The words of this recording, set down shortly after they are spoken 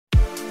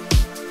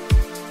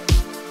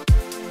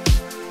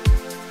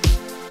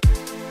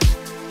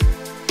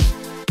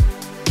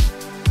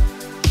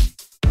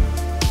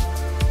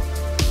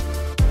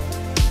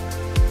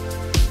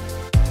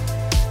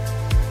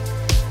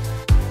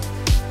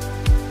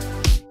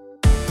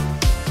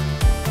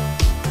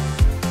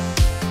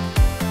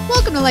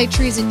Welcome to Light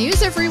Treason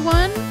News,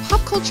 everyone.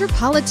 Pop culture,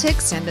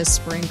 politics, and a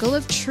sprinkle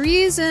of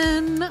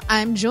treason.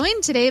 I'm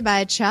joined today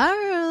by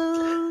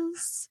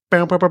Charles.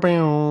 Bow, bow, bow,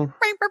 bow.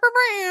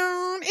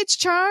 It's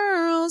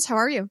Charles. How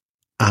are you?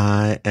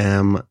 I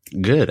am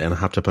good and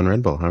hopped up on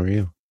Red Bull. How are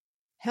you?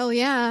 Hell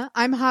yeah.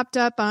 I'm hopped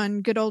up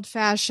on good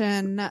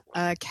old-fashioned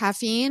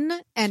caffeine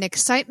and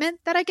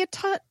excitement that I get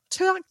to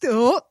talk to.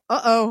 Oh,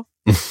 uh-oh.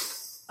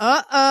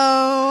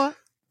 Uh-oh.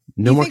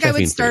 No more caffeine. I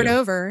would start for you.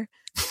 over.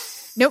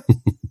 Nope.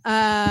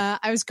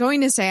 I was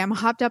going to say I'm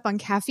hopped up on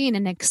caffeine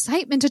and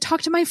excitement to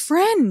talk to my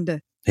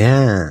friend.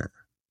 Yeah.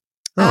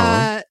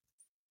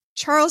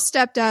 Charles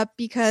stepped up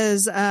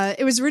because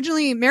it was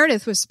originally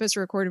Meredith was supposed to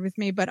record with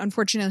me, but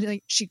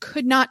unfortunately she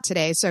could not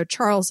today. So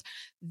Charles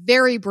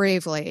very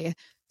bravely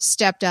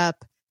stepped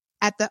up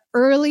at the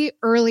early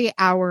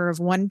hour of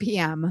 1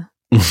 p.m.,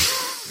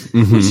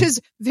 which is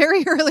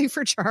very early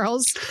for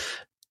Charles.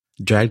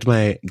 Dragged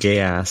my gay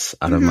ass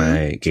out of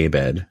my gay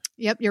bed.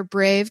 Yep, your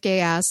brave gay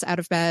ass out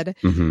of bed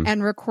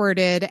and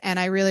recorded, and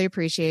I really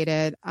appreciate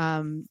it.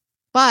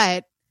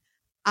 But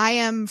I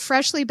am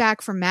freshly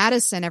back from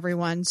Madison,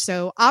 everyone.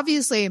 So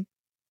obviously,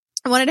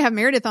 I wanted to have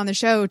Meredith on the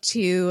show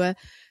to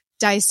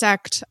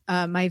dissect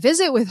my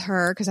visit with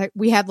her because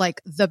we had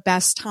like the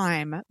best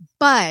time.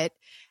 But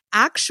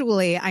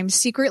actually, I'm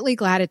secretly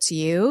glad it's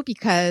you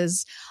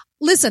because,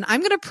 listen,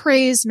 I'm going to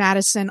praise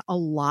Madison a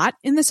lot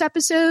in this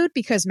episode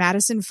because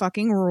Madison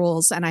fucking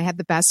rules and I had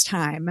the best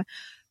time.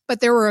 But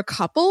there were a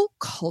couple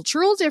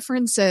cultural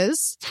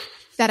differences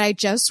that I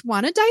just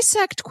want to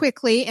dissect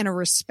quickly in a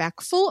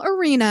respectful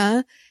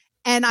arena.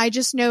 And I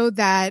just know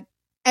that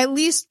at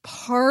least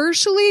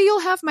partially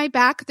you'll have my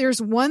back.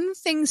 There's one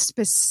thing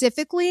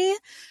specifically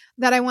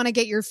that I want to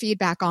get your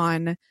feedback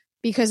on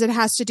because it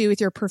has to do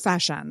with your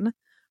profession.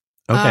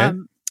 Okay.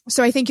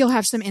 So I think you'll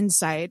have some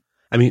insight.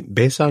 I mean,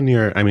 based on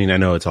I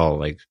know it's all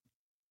like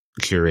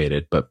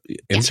curated, but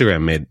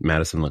Instagram made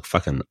Madison look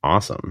fucking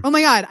awesome. Oh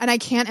my God. And I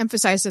can't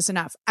emphasize this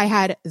enough. I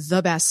had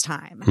the best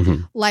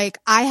time. Like,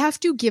 I have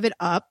to give it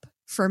up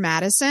for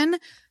Madison.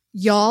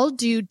 Y'all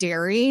do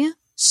dairy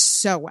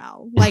so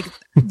well. Like,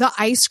 the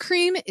ice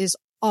cream is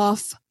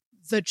off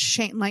the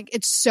chain. Like,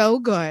 it's so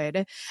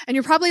good. And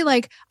you're probably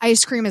like,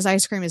 ice cream is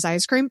ice cream is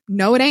ice cream.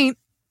 No, it ain't.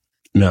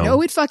 No,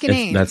 it fucking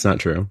ain't. That's not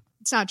true.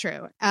 It's not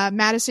true.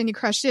 Madison, you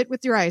crushed it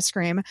with your ice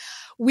cream.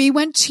 We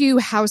went to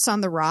House on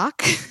the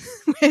Rock,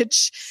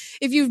 which,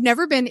 if you've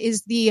never been,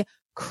 is the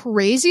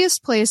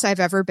craziest place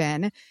I've ever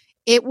been.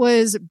 It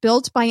was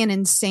built by an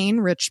insane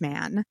rich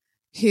man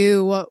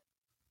who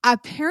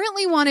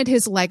apparently wanted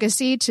his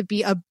legacy to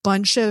be a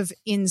bunch of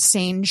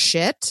insane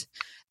shit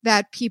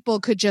that people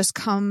could just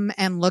come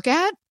and look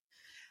at.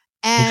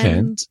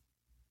 And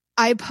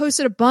I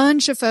posted a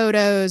bunch of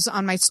photos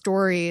on my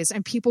stories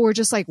and people were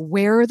just like,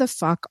 where the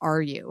fuck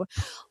are you?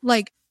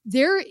 Like,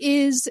 there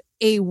is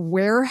a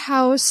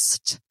warehouse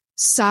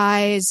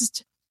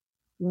sized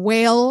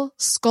whale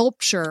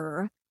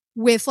sculpture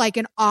with like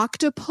an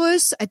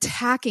octopus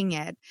attacking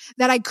it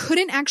that I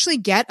couldn't actually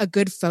get a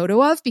good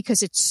photo of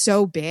because it's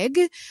so big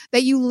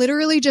that you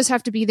literally just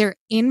have to be there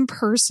in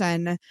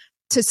person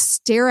to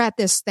stare at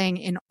this thing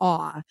in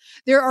awe.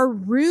 There are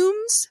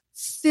rooms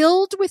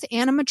filled with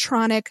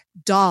animatronic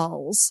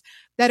dolls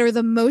that are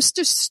the most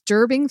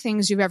disturbing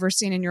things you've ever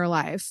seen in your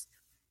life.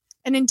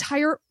 An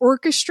entire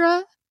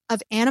orchestra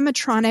of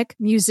animatronic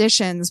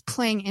musicians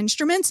playing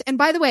instruments. And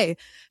by the way,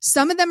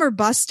 some of them are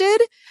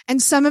busted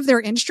and some of their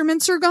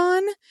instruments are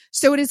gone.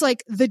 So it is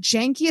like the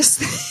jankiest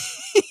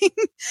thing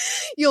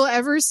you'll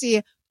ever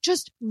see.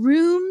 Just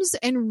rooms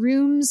and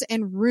rooms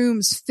and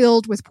rooms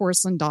filled with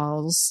porcelain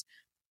dolls.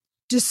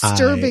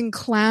 Disturbing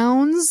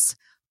clowns.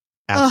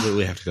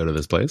 Absolutely have to go to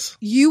this place.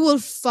 You will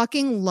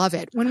fucking love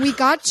it. When we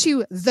got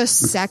to the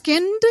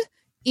second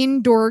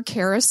indoor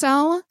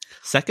carousel.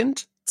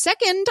 Second,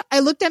 I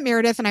looked at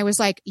Meredith and I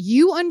was like,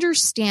 you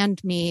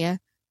understand me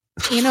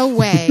in a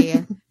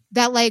way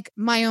that like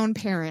my own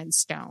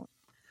parents don't.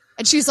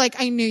 And she's like,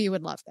 I knew you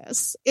would love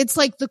this. It's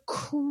like the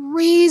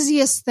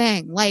craziest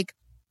thing. Like,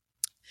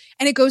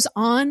 and it goes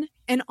on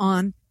and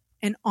on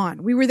and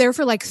on. We were there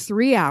for like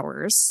 3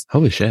 hours.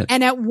 Holy shit.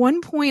 And at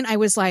one point I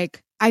was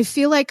like, I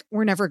feel like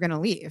we're never going to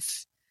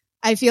leave.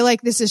 I feel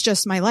like this is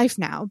just my life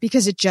now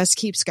because it just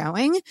keeps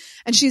going.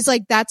 And she's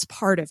like, that's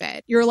part of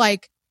it. You're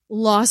like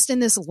lost in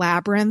this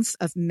labyrinth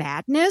of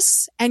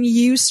madness and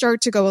you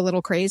start to go a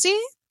little crazy.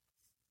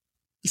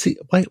 See,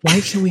 why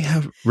can't we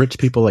have rich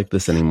people like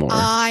this anymore?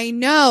 I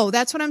know.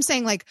 That's what I'm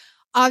saying. Like,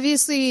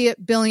 obviously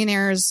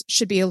billionaires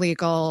should be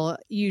illegal.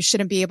 You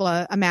shouldn't be able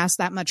to amass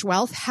that much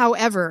wealth.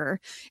 However,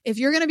 if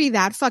you're going to be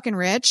that fucking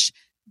rich,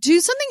 do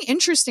something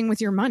interesting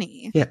with your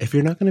money. Yeah, if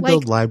you're not going to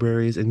build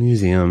libraries and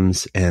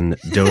museums and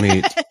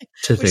donate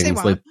to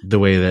things like the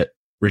way that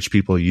rich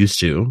people used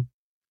to,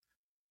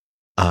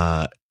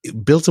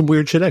 build some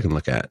weird shit I can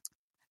look at.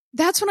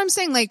 That's what I'm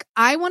saying. Like,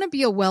 I want to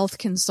be a wealth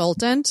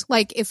consultant.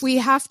 Like, if we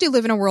have to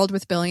live in a world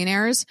with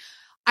billionaires,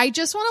 I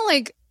just want to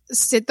like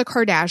sit the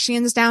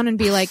Kardashians down and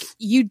be like,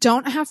 you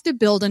don't have to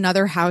build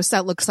another house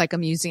that looks like a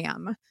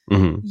museum.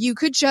 You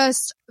could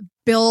just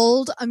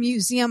build a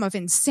museum of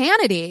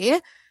insanity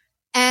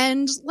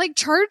and like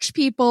charge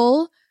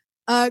people.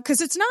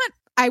 Cause it's not,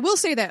 I will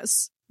say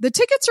this, the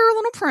tickets are a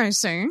little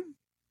pricey.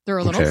 They're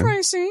a little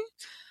pricey.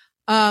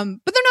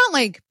 But they're not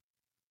like,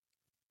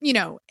 you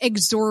know,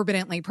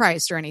 exorbitantly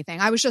priced or anything.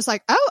 I was just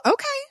like, oh,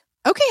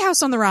 okay. Okay.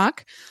 House on the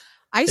Rock.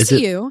 I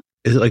see you.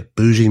 Is it like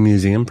bougie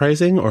museum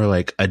pricing or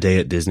like a day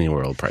at Disney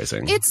World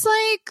pricing? It's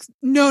like,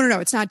 no,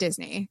 it's not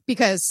Disney,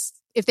 because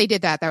if they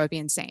did that, that would be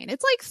insane.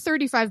 It's like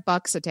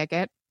 $35 a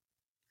ticket.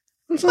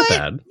 It's not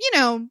bad. You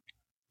know,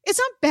 it's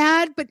not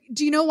bad, but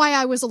do you know why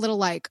I was a little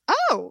like,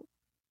 oh,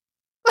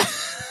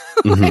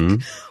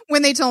 like,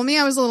 when they told me,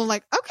 I was a little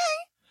like,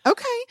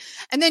 okay.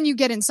 And then you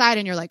get inside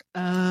and you're like,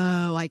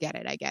 oh, I get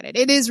it.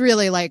 It is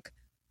really like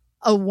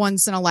a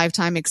once in a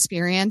lifetime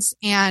experience.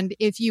 And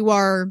if you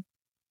are,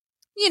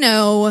 you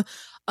know,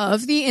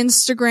 of the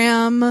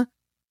Instagram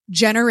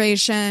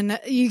generation,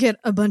 you get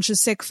a bunch of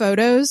sick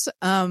photos.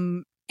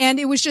 And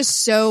it was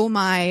just so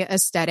my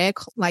aesthetic,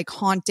 like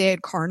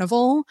haunted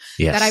carnival,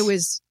 that I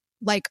was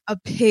like a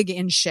pig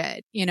in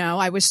shit. You know,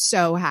 I was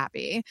so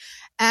happy,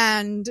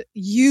 and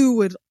you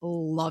would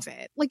love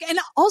it. Like, and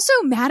also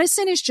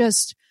Madison is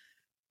just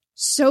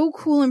so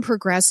cool and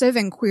progressive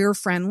and queer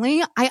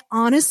friendly. I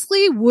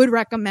honestly would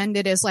recommend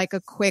it as like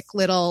a quick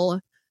little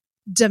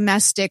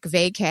domestic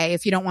vacay.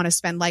 If you don't want to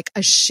spend like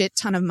a shit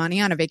ton of money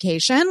on a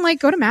vacation, like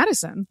go to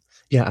Madison.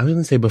 Yeah, I was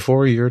going to say,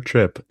 before your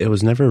trip, it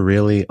was never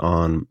really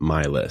on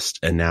my list,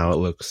 and now it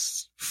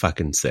looks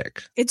fucking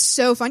sick. It's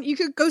so fun. You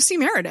could go see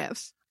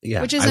Meredith,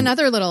 which is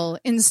another little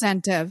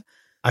incentive.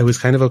 I was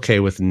kind of okay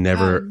with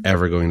never,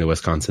 ever going to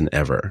Wisconsin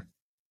ever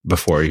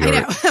before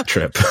your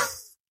trip.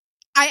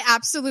 I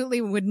absolutely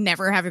would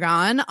never have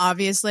gone,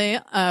 obviously,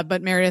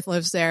 but Meredith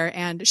lives there,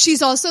 and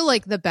she's also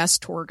like the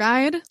best tour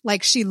guide.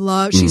 Like she's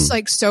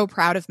like so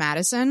proud of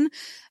Madison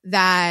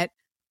that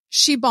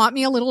she bought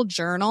me a little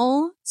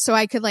journal so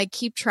I could like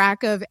keep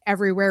track of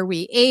everywhere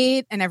we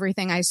ate and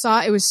everything I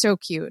saw. It was so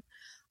cute.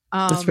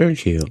 That's very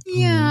cute.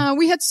 Yeah,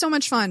 we had so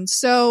much fun.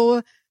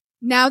 So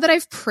now that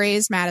I've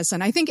praised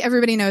Madison, I think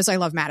everybody knows I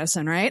love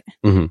Madison, right?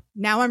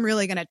 Now I'm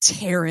really going to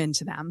tear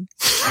into them.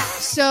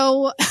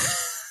 So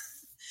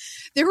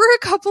there were a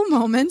couple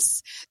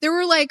moments. There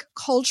were like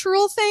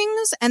cultural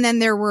things, and then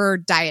there were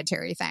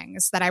dietary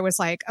things that I was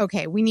like,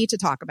 okay, we need to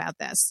talk about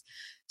this.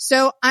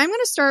 So I'm going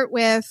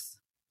to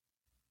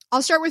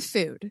I'll start with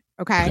food.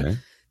 Okay.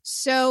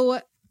 So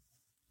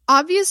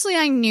obviously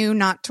I knew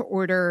not to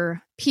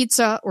order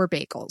pizza or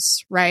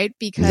bagels, right?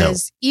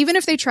 Because even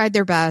if they tried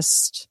their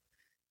best,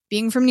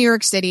 being from New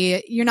York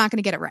City, you're not going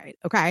to get it right.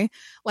 Okay.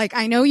 Like,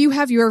 I know you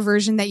have your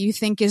version that you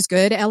think is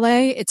good,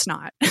 LA. It's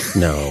not.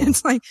 No.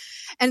 It's like,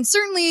 and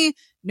certainly,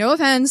 no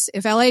offense,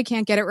 if LA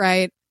can't get it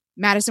right,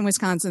 Madison,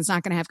 Wisconsin's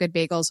not going to have good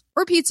bagels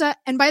or pizza.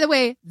 And by the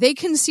way, they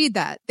concede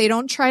that. They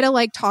don't try to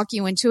like talk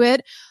you into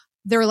it.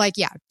 They're like,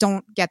 yeah,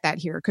 don't get that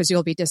here because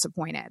you'll be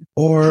disappointed.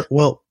 Or,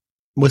 well,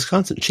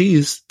 Wisconsin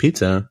cheese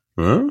pizza.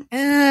 Huh?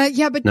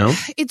 Yeah, but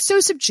it's so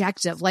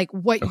subjective, like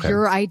what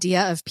your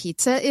idea of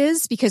pizza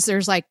is, because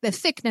there's like the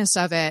thickness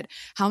of it,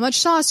 how much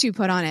sauce you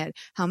put on it,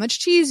 how much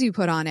cheese you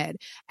put on it.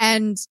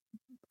 And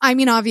I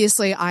mean,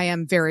 obviously I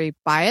am very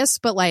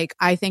biased, but like,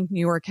 I think New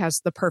York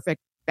has the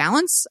perfect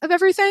balance of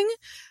everything.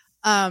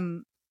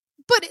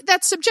 But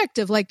that's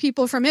subjective. Like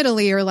people from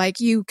Italy are like,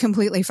 you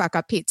completely fuck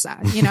up pizza,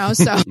 you know?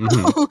 So,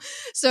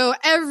 so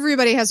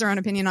everybody has their own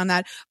opinion on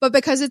that. But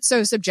because it's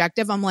so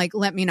subjective, I'm like,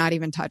 let me not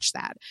even touch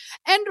that.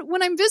 And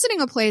when I'm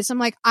visiting a place, I'm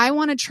like, I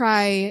want to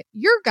try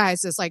your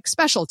guys' like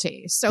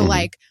specialty. So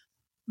like,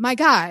 my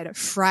God,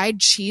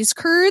 fried cheese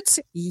curds.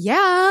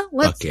 Yeah.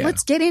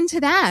 Let's get into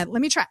that.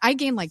 Let me try. I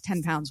gained like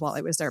 10 pounds while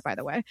I was there, by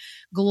the way.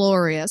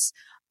 Glorious.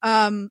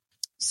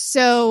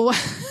 So,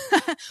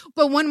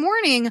 but one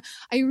morning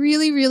I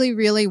really, really,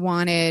 really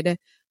wanted,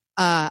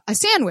 a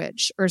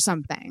sandwich or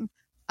something.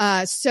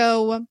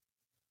 So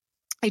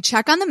I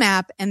check on the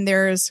map and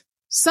there's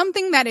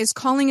something that is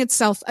calling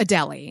itself a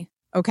deli.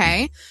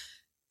 Okay.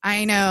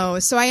 I know.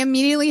 So I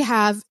immediately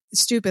have,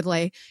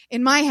 stupidly,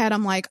 in my head,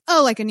 I'm like,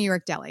 oh, like a New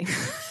York deli.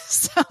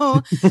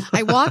 So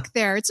I walk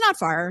there. It's not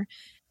far.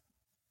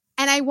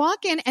 And I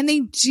walk in and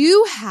they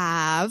do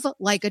have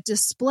like a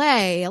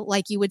display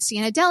like you would see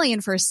in a deli.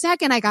 And for a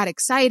second, I got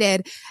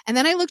excited. And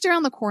then I looked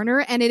around the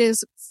corner and it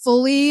is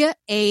fully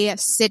a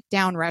sit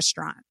down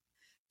restaurant.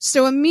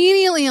 So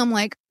immediately I'm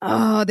like,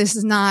 oh, this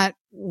is not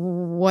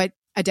what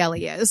a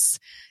deli is.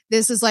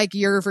 This is like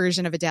your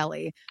version of a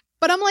deli.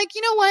 But I'm like,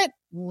 you know what?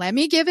 Let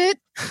me give it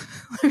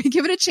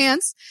a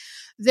chance.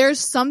 There's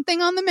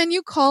something on the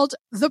menu called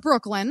the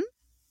Brooklyn.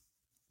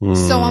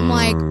 So I'm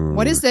like,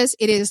 what is this?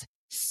 It is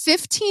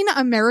 15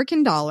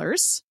 American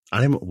dollars.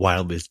 I'm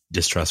wildly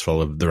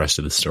distrustful of the rest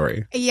of the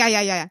story.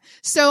 Yeah.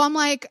 So I'm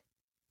like,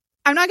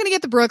 I'm not going to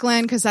get the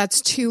Brooklyn because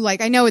that's too,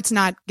 like, I know it's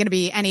not going to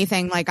be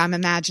anything like I'm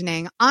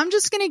imagining. I'm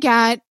just going to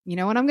get, you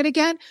know what I'm going to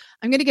get?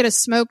 I'm going to get a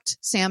smoked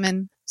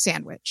salmon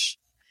sandwich.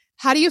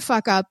 How do you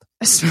fuck up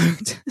a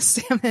smoked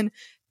salmon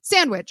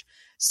sandwich?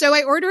 So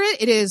I order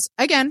it. It is,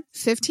 again,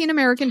 15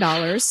 American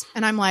dollars.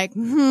 And I'm like,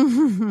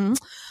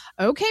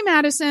 okay,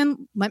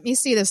 Madison, let me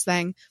see this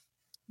thing.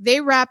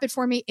 They wrap it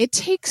for me. It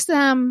takes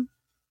them,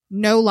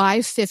 no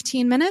lie,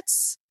 15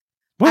 minutes.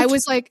 What? I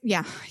was like,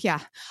 yeah.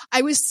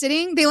 I was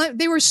sitting,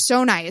 they were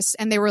so nice.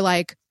 And they were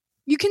like,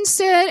 you can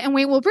sit and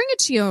wait, we'll bring it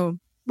to you.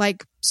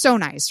 Like, so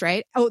nice,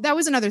 right? Oh, that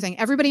was another thing.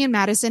 Everybody in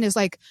Madison is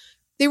like,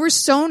 they were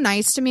so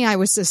nice to me. I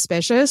was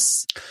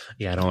suspicious.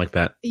 Yeah, I don't like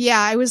that. Yeah,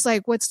 I was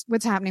like, what's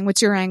happening?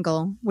 What's your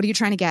angle? What are you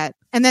trying to get?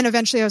 And then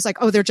eventually I was like,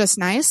 oh, they're just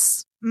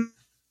nice?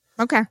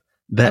 Okay.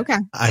 Okay.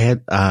 I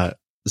had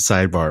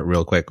sidebar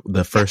real quick.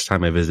 The first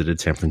time I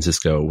visited San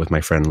Francisco with my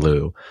friend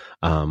Lou,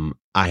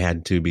 I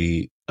had to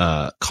be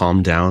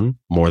calmed down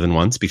more than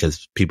once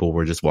because people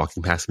were just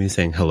walking past me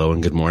saying hello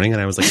and good morning.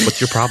 And I was like, what's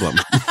your problem?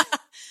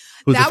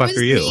 Who the fuck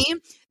are you?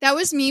 That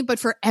was me, but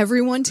for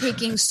everyone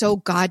taking so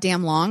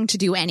goddamn long to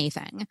do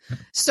anything.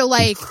 So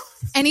like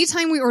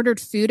anytime we ordered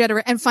food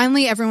and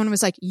finally everyone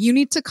was like, you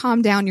need to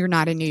calm down. You're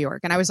not in New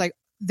York. And I was like,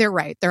 they're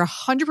right. They're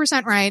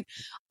 100% right.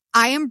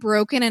 I am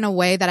broken in a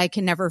way that I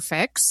can never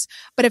fix.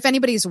 But if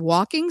anybody's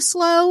walking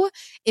slow,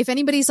 if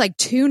anybody's like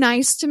too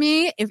nice to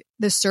me, if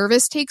the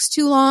service takes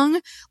too long,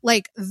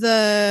 like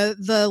the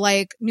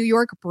like New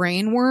York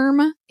brain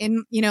worm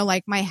in,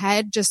 like my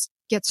head just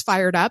gets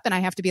fired up and I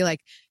have to be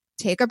like,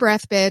 take a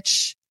breath,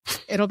 bitch.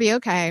 It'll be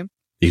okay.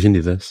 You can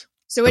do this.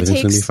 So it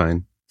takes gonna be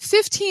fine.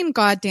 15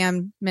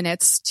 goddamn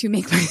minutes to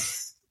make my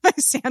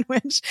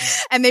sandwich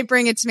and they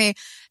bring it to me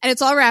and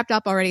it's all wrapped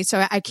up already.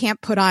 So I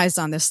can't put eyes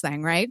on this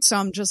thing. Right. So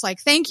I'm just like,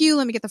 thank you.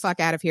 Let me get the fuck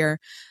out of here.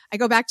 I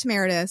go back to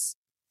Meredith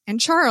and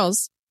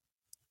Charles.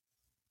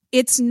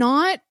 It's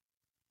not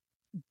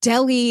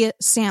deli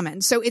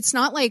salmon. So it's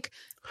not like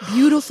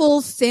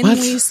beautiful,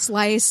 thinly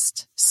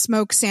sliced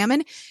smoked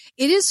salmon.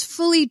 It is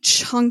fully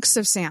chunks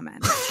of salmon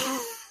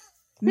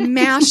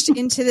mashed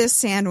into this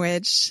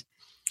sandwich.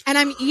 And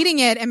I'm eating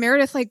it. And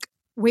Meredith like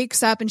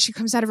wakes up and she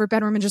comes out of her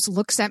bedroom and just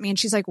looks at me and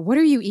she's like, what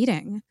are you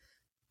eating?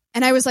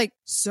 And I was like,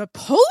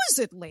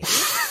 supposedly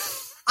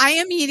I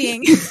am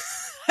eating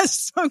a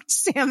smoked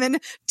salmon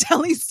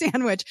deli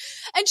sandwich.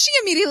 And she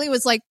immediately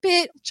was like,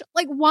 bitch,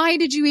 like, why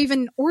did you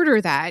even order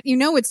that?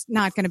 It's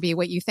not going to be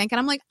what you think. And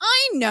I'm like,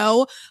 I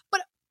know,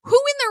 but who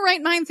in their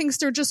right mind thinks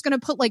they're just going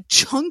to put like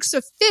chunks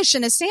of fish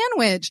in a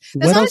sandwich?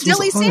 That's not a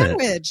deli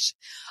sandwich.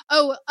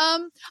 Oh,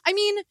 I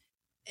mean,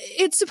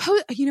 it's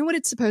supposed, you know what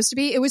it's supposed to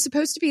be? It was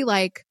supposed to be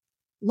like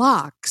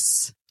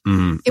lox.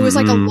 It was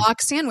like a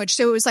lox sandwich.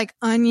 So it was like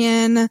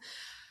onion,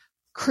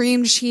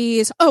 cream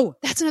cheese. Oh,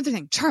 that's another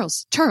thing.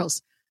 Charles,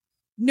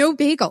 no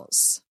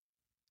bagels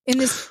in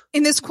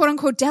this quote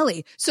unquote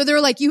deli. So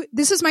they're like,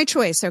 this is my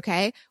choice.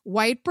 Okay.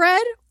 White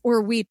bread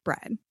or wheat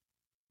bread.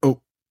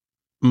 Oh,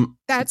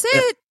 that's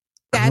it.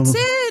 That's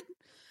it.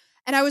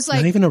 And I was like,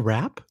 not even a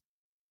wrap?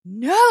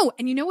 No.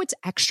 And you know what's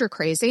extra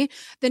crazy?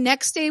 The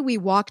next day we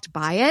walked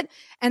by it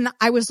and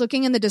I was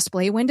looking in the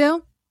display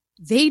window.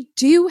 They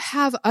do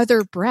have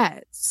other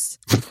breads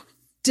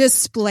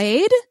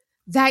displayed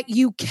that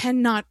you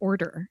cannot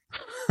order.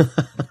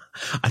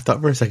 I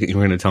thought for a second you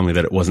were going to tell me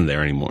that it wasn't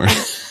there anymore.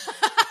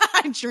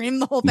 I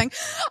dreamed the whole thing.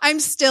 I'm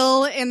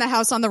still in the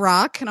house on the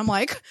rock and I'm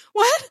like,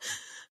 what?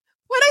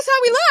 I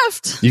thought we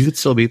left. You could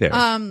still be there.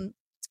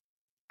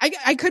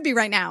 I could be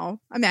right now.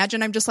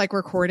 Imagine I'm just like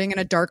recording in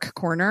a dark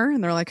corner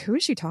and they're like, who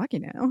is she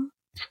talking to?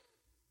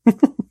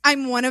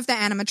 I'm one of the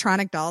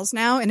animatronic dolls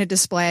now in a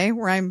display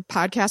where I'm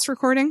podcast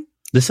recording.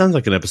 This sounds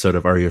like an episode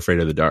of Are You Afraid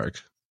of the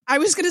Dark? I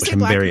was going to say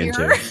Black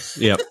Mirror.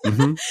 Yep.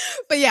 Mm-hmm.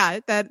 But yeah,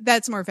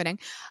 that's more fitting.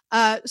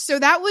 So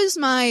that was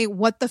my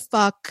one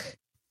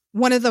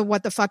of the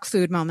what the fuck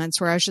food moments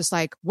where I was just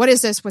like, what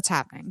is this? What's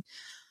happening?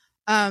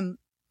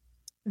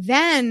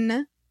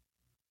 Then,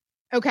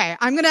 okay,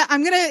 I'm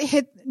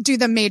gonna do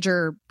the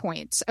major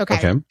points.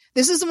 Okay.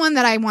 This is the one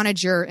that I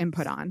wanted your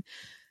input on.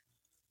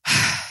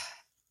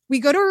 We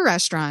go to a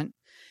restaurant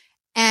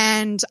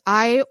and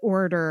I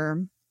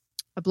order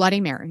a Bloody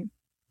Mary,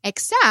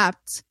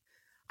 except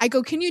I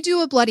go, can you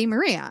do a Bloody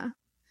Maria?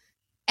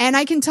 And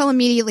I can tell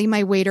immediately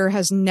my waiter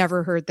has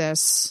never heard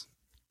this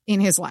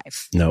in his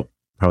life. Nope,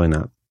 probably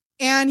not.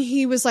 And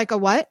he was like, a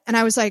what? And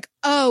I was like,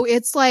 oh,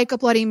 it's like a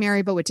Bloody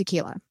Mary, but with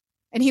tequila.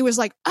 And he was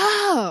like,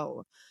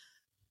 oh,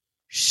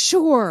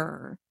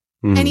 sure.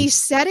 And he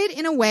said it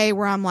in a way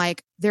where I'm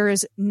like, there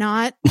is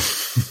not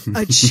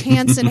a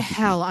chance in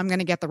hell I'm going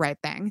to get the right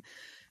thing.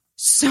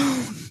 So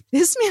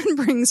this man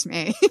brings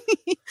me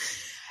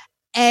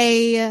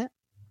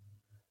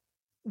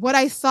what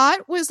I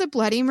thought was a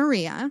Bloody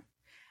Maria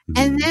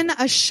and then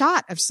a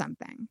shot of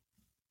something.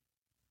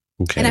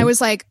 Okay. And I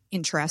was like,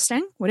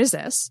 interesting. What is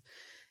this?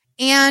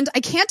 And I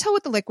can't tell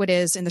what the liquid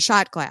is in the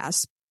shot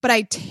glass, but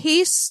I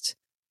taste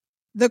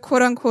the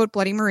quote unquote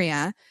Bloody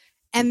Maria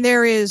and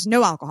there is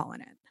no alcohol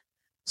in it.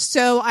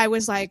 So I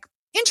was like,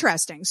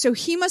 interesting. So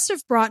he must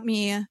have brought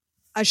me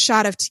a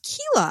shot of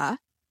tequila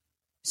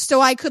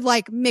so I could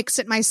like mix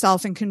it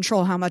myself and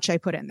control how much I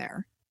put in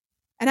there.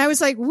 And I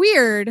was like,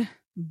 weird,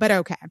 but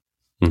okay.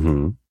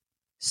 Mm-hmm.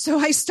 So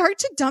I start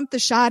to dump the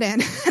shot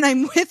in and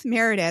I'm with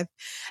Meredith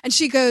and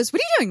she goes, what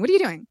are you doing? What are you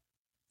doing?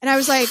 And I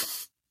was like,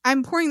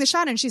 I'm pouring the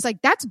shot in. She's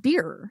like, that's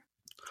beer.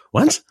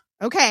 What?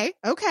 okay.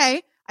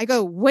 I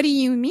go, what do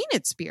you mean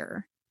it's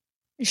beer?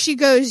 She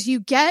goes, you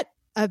get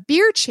a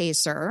beer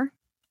chaser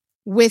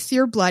with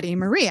your Bloody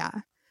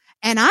Maria.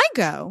 And I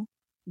go,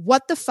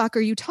 what the fuck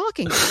are you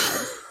talking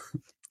about?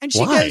 And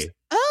she goes,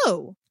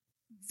 oh,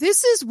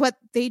 this is what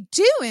they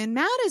do in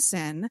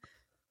Madison.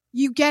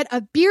 You get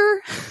a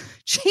beer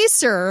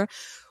chaser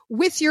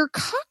with your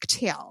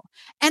cocktail.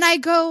 And I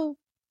go,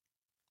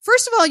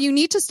 first of all, you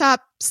need to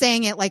stop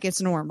saying it like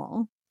it's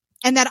normal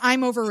and that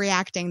I'm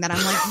overreacting, that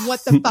I'm like,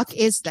 what the fuck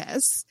is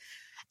this?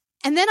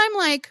 And then I'm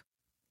like,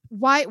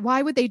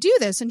 why would they do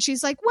this? And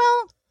she's like,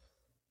 well,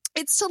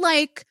 it's to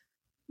like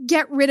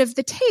get rid of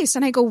the taste.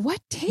 And I go, what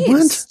taste?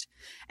 What?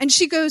 And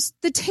she goes,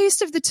 the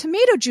taste of the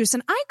tomato juice.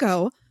 And I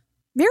go,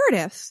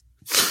 Meredith,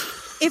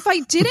 if I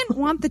didn't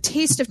want the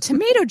taste of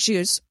tomato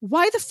juice,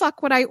 why the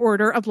fuck would I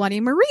order a Bloody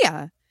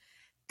Maria?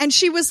 And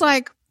she was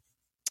like,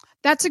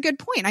 that's a good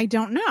point. I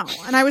don't know.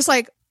 And I was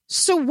like,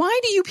 so why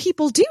do you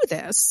people do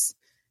this?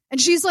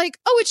 And she's like,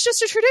 oh, it's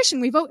just a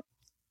tradition. We vote.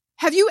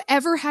 Have you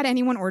ever had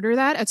anyone order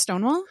that at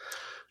Stonewall?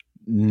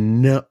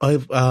 No,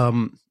 I've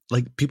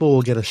like people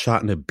will get a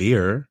shot in a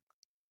beer,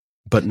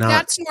 but not.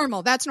 That's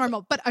normal.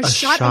 But a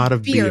shot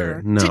of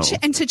beer, no.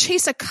 To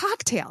chase a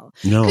cocktail,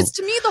 no. Because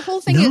to me the whole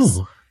thing is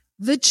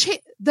the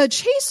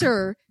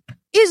chaser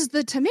is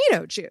the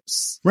tomato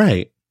juice,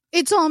 right?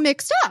 It's all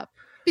mixed up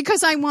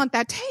because I want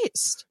that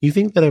taste. You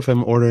think that if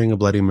I'm ordering a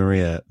Bloody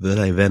Maria, that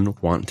I then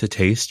want to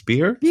taste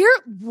beer? Beer?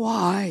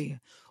 Why?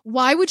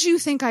 Why would you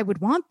think I would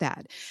want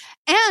that?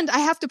 And I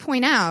have to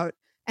point out,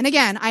 and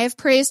again, I have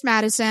praised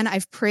Madison.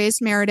 I've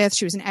praised Meredith.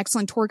 She was an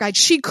excellent tour guide.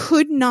 She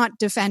could not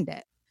defend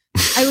it.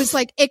 I was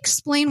like,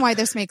 explain why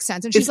this makes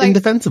sense. And she's like,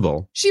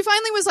 indefensible. She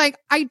finally was like,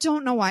 I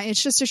don't know why.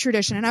 It's just a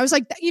tradition. And I was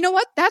like, you know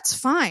what? That's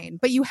fine.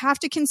 But you have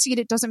to concede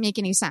it doesn't make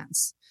any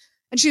sense.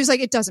 And she was like,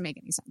 it doesn't make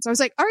any sense. I was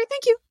like, all right,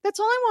 thank you. That's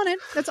all I wanted.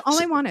 That's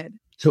all I wanted.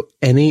 So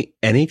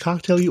any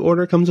cocktail you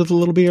order comes with a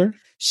little beer?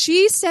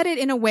 She said it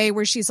in a way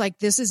where she's like,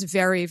 this is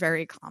very,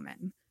 very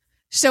common.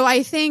 So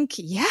I think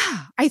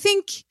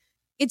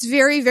it's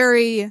very,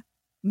 very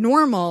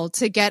normal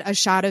to get a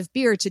shot of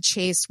beer to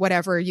chase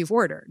whatever you've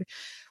ordered,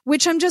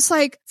 which I'm just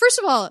like, first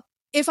of all,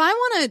 if I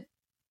want to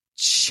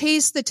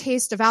chase the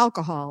taste of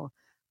alcohol,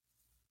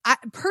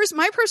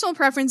 my personal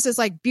preference is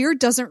like beer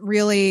doesn't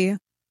really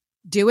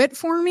do it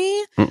for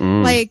me.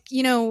 Mm-mm. Like,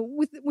 you know,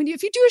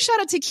 if you do a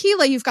shot of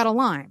tequila, you've got a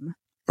lime.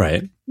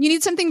 Right. You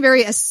need something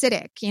very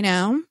acidic, you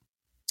know,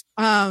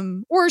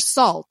 or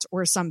salt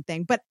or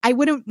something, but I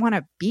wouldn't want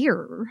a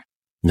beer.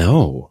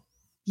 No.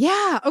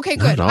 Yeah. Okay,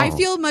 good. I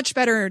feel much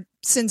better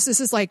since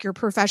this is like your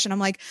profession. I'm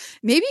like,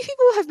 maybe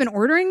people have been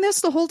ordering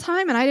this the whole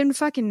time and I didn't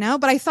fucking know,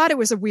 but I thought it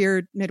was a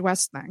weird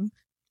Midwest thing.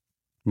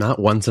 Not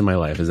once in my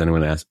life has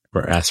anyone asked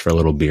for a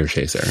little beer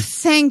chaser.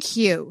 Thank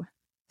you.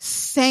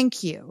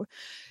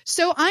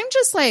 So I'm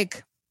just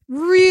like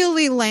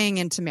really laying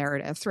into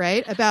Meredith,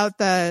 right? About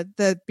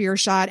the beer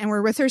shot. And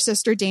we're with her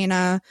sister,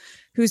 Dana,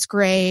 who's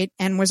great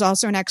and was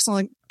also an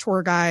excellent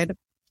tour guide.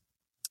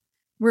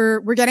 We're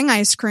getting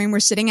ice cream. We're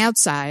sitting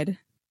outside.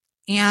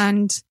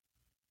 And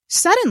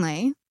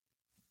suddenly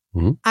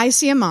I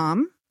see a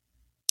mom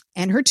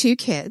and her two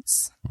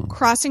kids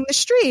crossing the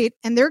street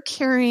and they're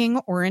carrying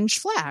orange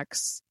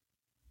flags.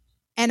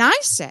 And I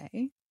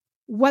say,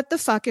 what the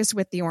fuck is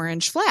with the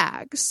orange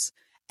flags?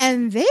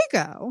 And they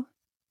go,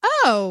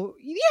 oh,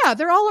 yeah,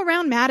 they're all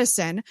around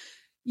Madison.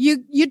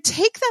 You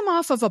take them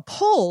off of a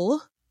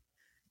pole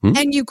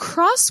and you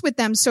cross with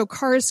them so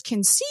cars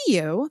can see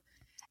you.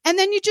 And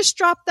then you just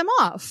drop them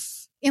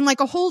off in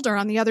like a holder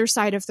on the other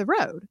side of the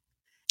road.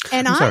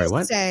 And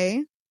I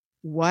say,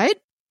 what?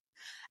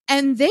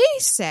 And they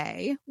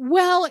say,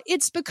 well,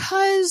 it's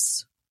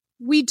because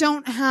we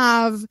don't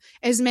have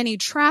as many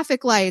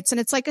traffic lights and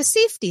it's like a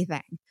safety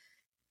thing.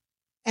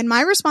 And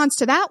my response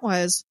to that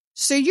was,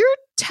 so you're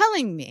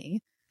telling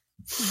me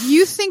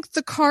you think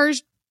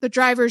the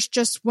drivers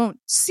just won't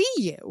see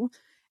you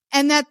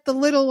and that the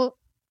little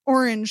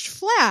orange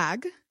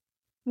flag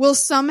will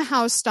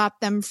somehow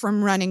stop them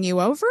from running you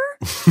over?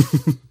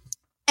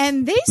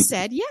 And they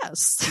said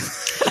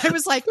yes. I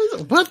was like,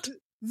 what?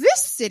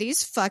 This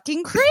city's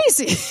fucking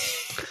crazy.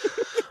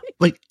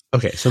 Like,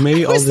 okay, so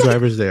maybe all the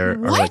drivers there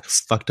are like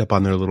fucked up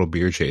on their little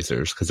beer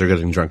chasers because they're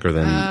getting drunker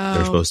than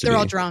they're supposed to be. They're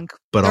all drunk.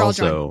 But they're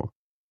also, drunk.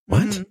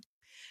 What? Mm-hmm.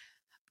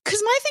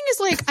 Because my thing is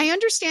like, I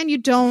understand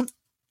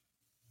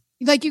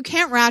you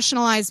can't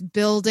rationalize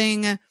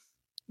building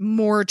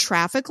more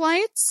traffic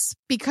lights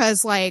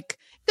because like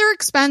they're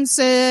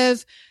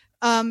expensive.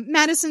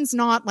 Madison's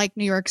not like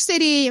New York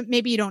City.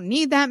 Maybe you don't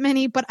need that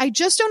many, but I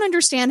just don't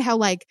understand how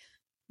like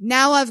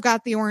now I've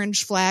got the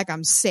orange flag,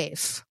 I'm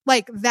safe.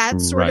 Like that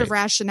sort of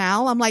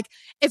rationale. I'm like,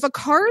 if a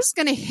car is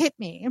going to hit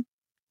me,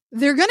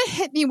 they're going to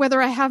hit me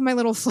whether I have my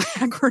little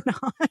flag or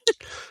not.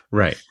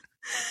 Right.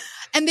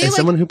 And as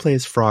someone who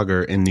plays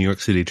Frogger in New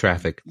York City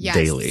traffic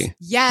daily,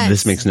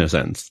 this makes no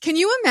sense. Can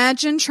you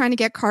imagine trying to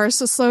get cars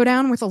to slow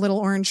down with a little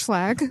orange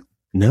flag?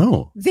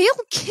 No. They'll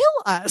kill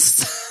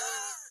us.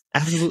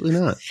 Absolutely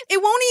not.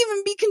 It won't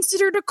even be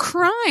considered a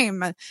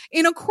crime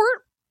in a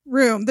court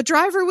room, the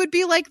driver would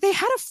be like, they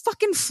had a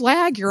fucking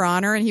flag, Your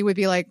Honor. And he would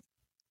be like,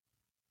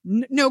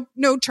 no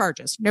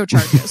charges, no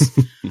charges.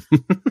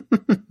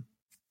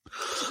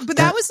 But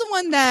that was the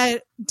one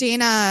that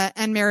Dana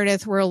and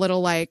Meredith were a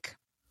little like,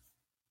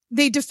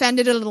 they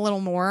defended it a little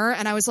more.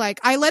 And I was like,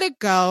 I let it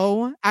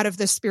go out of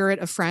the spirit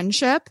of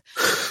friendship.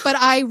 But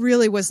I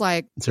really was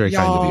like, it's very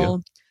kind of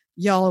you.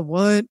 Y'all,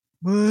 what?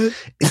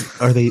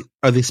 Are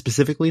they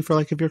specifically for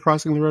like if you're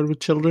crossing the road with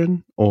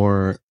children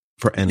or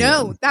for anyone?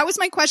 No, that was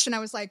my question. I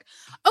was like,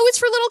 oh, it's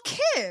for little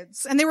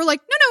kids. And they were like,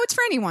 no, it's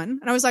for anyone.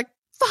 And I was like,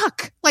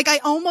 fuck. Like, I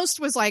almost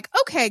was like,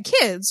 okay,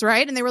 kids,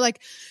 right? And they were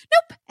like,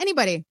 nope,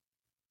 anybody.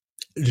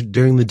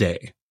 During the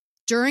day.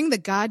 During the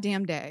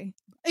goddamn day.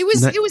 It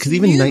was because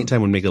even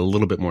nighttime would make a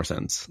little bit more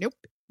sense. Nope.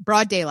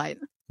 Broad daylight.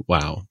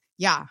 Wow.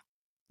 Yeah.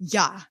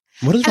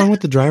 What is wrong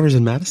with the drivers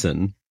in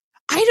Madison?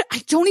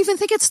 I don't even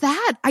think it's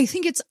that. I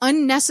think it's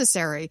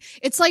unnecessary.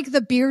 It's like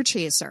the beer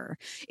chaser.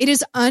 It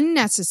is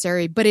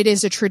unnecessary, but it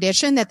is a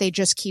tradition that they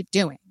just keep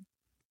doing.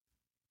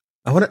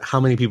 I wonder how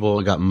many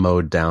people got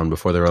mowed down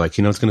before they were like,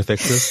 you know what's going to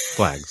fix this?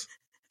 Flags.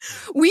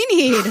 We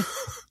need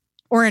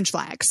orange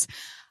flags.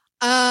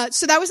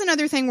 So that was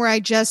another thing where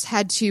I just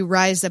had to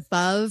rise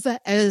above,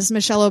 as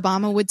Michelle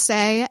Obama would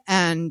say,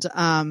 and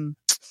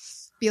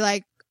be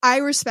like, I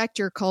respect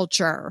your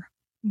culture,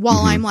 while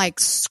I'm like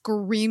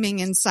screaming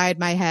inside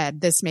my head,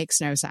 this makes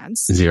no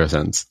sense. 0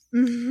 sense.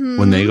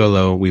 When they go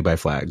low, we buy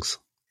flags.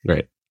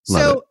 Great.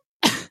 Love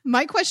it.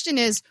 My question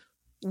is,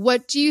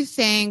 what do you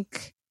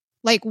think,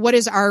 like, what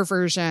is our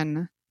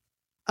version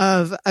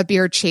of a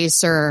beer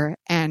chaser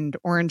and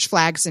orange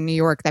flags in New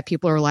York that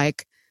people are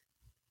like,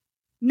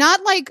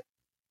 not like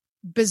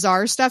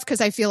bizarre stuff, because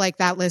I feel like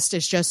that list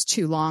is just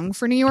too long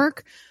for New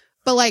York,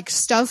 but like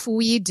stuff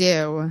we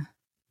do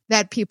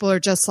that people are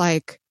just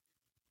like,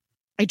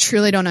 I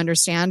truly don't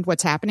understand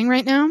what's happening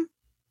right now.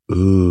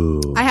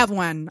 Ooh. I have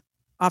one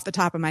off the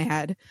top of my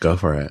head. Go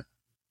for it.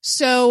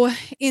 So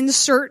in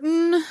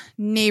certain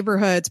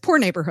neighborhoods, poor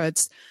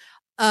neighborhoods,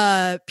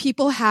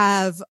 people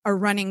have a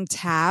running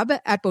tab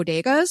at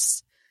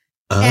bodegas.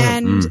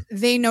 And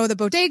they know the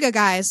bodega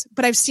guys,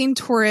 but I've seen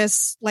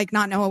tourists like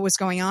not know what was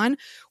going on,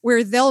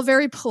 where they'll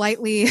very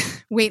politely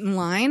wait in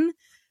line.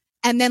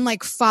 And then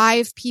like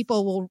 5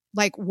 people will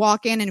like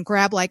walk in and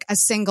grab like a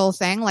single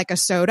thing, like a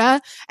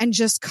soda, and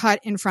just cut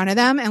in front of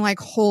them and like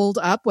hold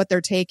up what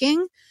they're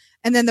taking.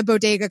 And then the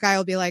bodega guy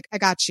will be like, I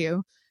got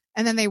you.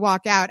 And then they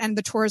walk out and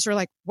the tourists are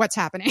like, what's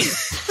happening?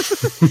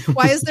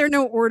 Why is there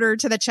no order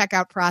to the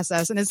checkout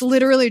process? And it's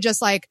literally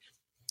just like,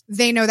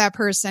 they know that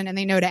person and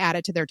they know to add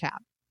it to their tab.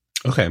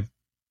 Okay.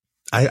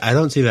 I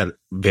don't see that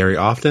very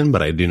often,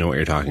 but I do know what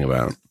you're talking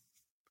about.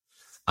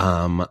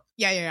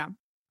 Yeah.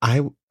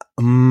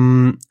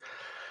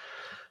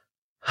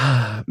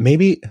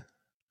 Maybe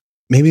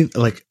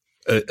like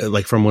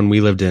from when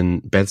we lived in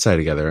Bedside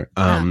together,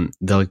 the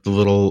like the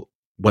little,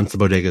 once the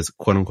bodega is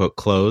quote unquote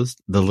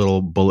closed, the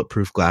little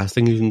bulletproof glass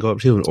thing you can go up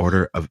to and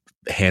order a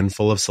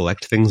handful of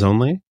select things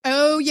only.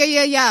 Oh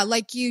yeah.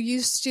 Like you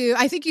used to,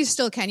 I think you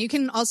still can. You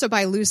can also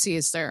buy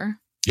Lucy's there.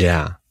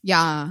 Yeah.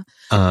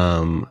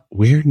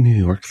 Weird New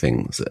York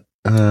things.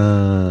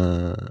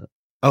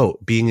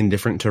 Being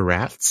indifferent to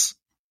rats.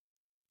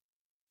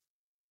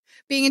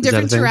 Being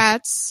indifferent to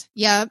rats.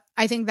 Yeah,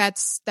 I think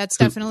that's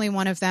definitely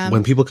one of them.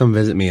 When people come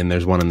visit me and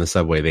there's one in the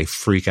subway, they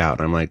freak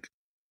out. I'm like,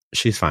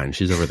 she's fine.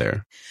 She's over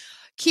there.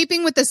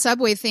 Keeping with the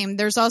subway theme,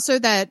 there's also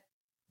that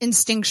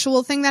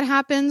instinctual thing that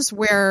happens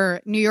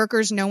where New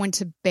Yorkers know when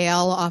to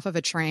bail off of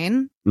a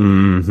train.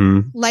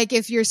 Mm-hmm. Like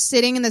if you're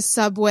sitting in the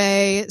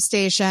subway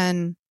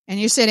station and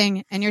you're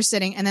sitting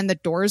and then the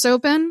doors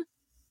open,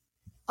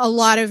 a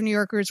lot of New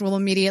Yorkers will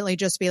immediately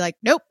just be like,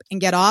 nope,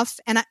 and get off.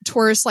 And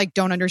tourists like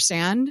don't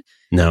understand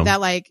that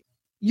like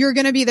you're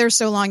going to be there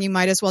so long, you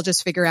might as well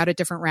just figure out a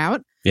different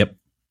route. Yep.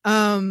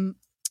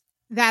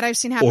 That I've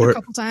seen happen a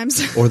couple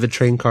times. Or the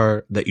train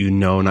car that you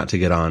know not to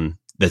get on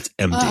that's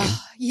empty.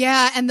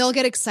 Yeah, and they'll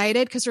get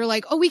excited because they're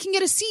like, oh, we can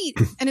get a seat.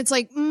 And it's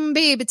like,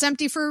 babe, it's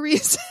empty for a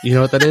reason. You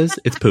know what that is?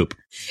 It's poop.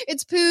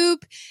 It's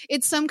poop.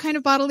 It's some kind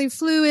of bodily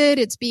fluid.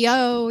 It's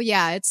BO.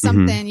 Yeah, it's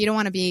something. You don't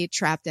want to be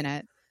trapped in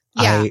it.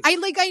 Yeah,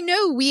 I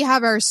know we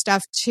have our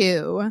stuff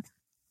too.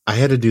 I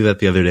had to do that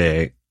the other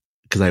day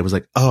because I was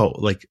like, oh,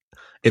 like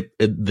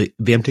the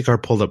empty car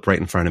pulled up right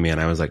in front of me and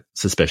I was like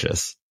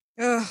suspicious.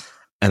 Ugh.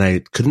 And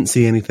I couldn't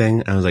see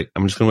anything. I was like,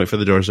 I'm just going to wait for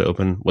the doors to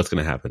open. What's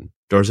going to happen?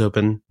 Doors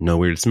open. No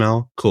weird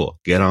smell. Cool.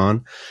 Get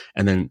on.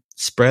 And then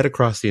spread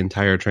across the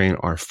entire train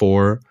are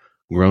 4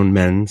 grown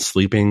men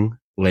sleeping,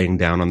 laying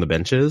down on the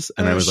benches.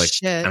 And I was like,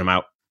 shit. I'm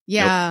out.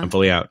 Yeah. Nope, I'm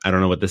fully out. I don't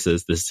know what this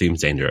is. This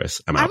seems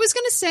dangerous. I'm out. I was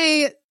going to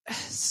say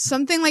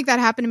something like that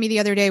happened to me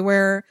the other day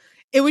where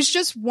it was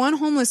just one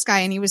homeless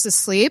guy and he was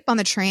asleep on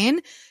the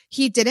train.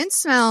 He didn't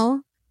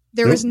smell.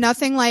 There was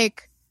nothing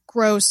like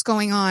gross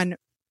going on.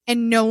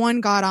 And no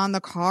one got on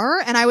the car.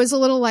 And I was a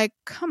little like,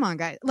 come on,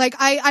 guys. Like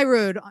I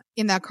rode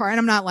in that car and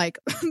I'm not like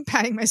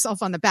patting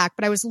myself on the back,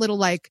 but I was a little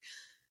like,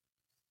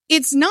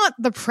 it's not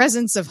the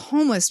presence of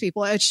homeless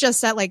people. It's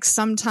just that like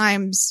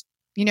sometimes,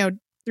 you know,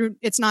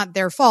 it's not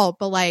their fault,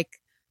 but like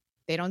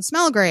they don't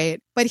smell great.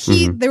 But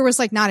there was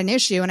like not an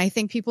issue. And I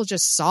think people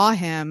just saw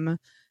him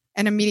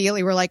and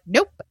immediately were like,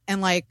 nope,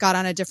 and like got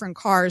on a different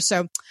car.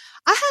 So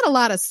I had a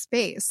lot of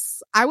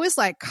space. I was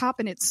like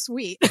copping it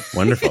sweet.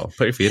 Wonderful.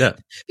 Put your feet up.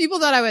 People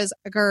thought I was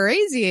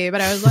crazy, but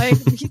I was like,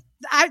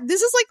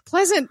 this is like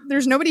pleasant.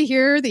 There's nobody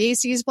here. The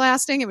AC is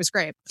blasting. It was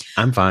great.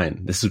 I'm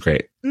fine. This is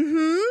great.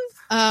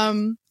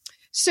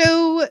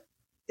 So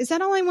is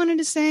that all I wanted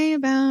to say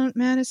about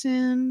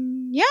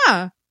Madison?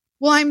 Yeah.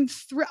 Well, I'm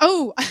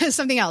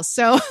something else.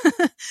 So,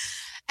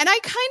 and I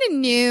kind of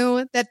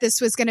knew that this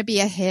was going to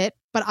be a hit,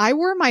 but I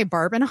wore my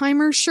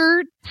Barbenheimer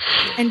shirt.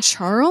 And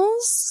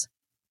Charles,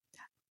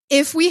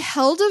 if we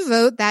held a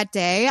vote that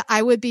day,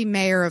 I would be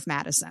mayor of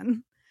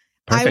Madison.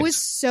 Perfect. I was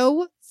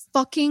so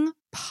fucking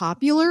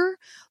popular.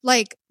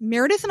 Like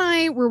Meredith and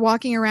I were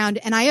walking around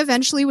and I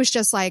eventually was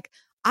just like,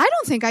 I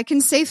don't think I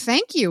can say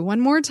thank you one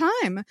more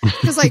time.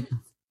 Because like,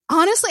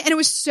 honestly, and it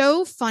was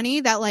so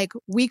funny that like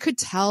we could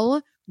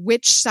tell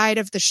which side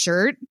of the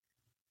shirt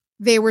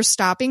they were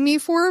stopping me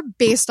for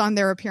based on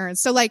their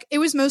appearance. So like it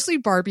was mostly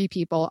Barbie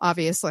people,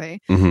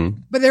 obviously.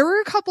 But there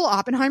were a couple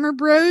Oppenheimer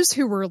bros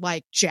who were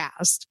like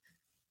jazzed.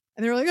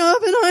 And they were like,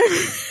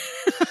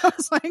 Oppenheimer. I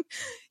was like,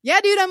 yeah,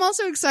 dude, I'm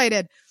also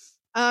excited.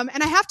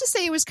 And I have to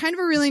say it was kind of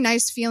a really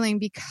nice feeling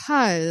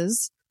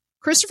because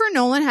Christopher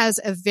Nolan has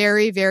a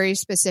very, very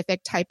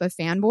specific type of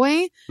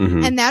fanboy.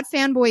 And that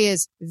fanboy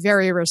is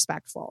very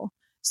respectful.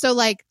 So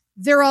like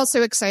they're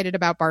also excited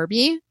about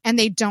Barbie and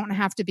they don't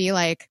have to be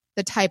like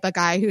the type of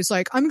guy who's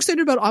like, I'm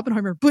excited about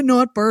Oppenheimer, but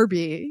not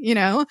Barbie. You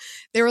know,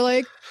 they were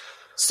like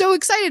so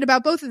excited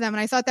about both of them. And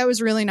I thought that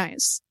was really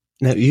nice.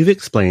 Now you've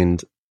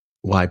explained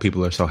why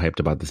people are so hyped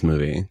about this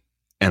movie.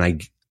 And I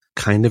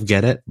kind of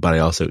get it, but I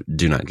also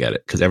do not get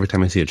it. Because every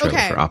time I see a trailer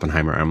for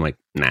Oppenheimer, I'm like,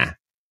 nah.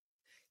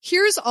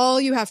 Here's all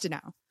you have to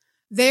know.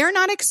 They are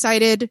not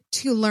excited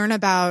to learn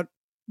about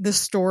the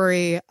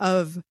story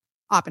of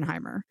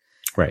Oppenheimer.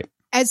 Right.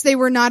 As they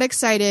were not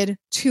excited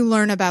to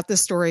learn about the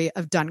story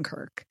of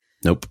Dunkirk.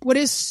 Nope. What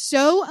is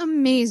so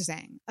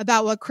amazing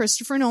about what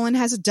Christopher Nolan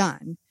has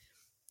done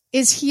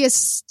is he is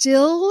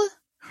still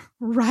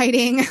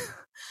writing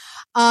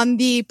on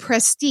the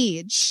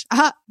prestige,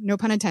 no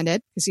pun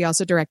intended, because he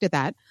also directed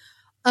that,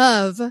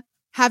 of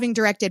having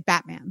directed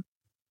Batman.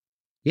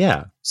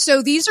 Yeah.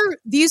 So these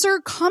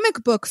are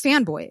comic book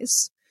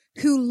fanboys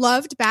who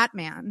loved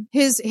Batman,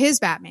 his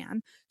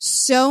Batman,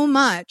 so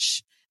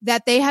much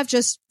that they have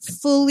just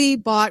fully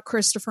bought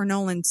Christopher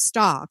Nolan's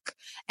stock.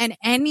 And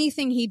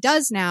anything he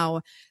does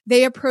now,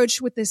 they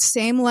approach with the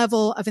same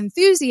level of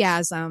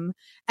enthusiasm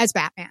as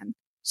Batman.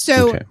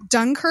 So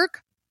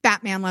Dunkirk,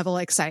 Batman level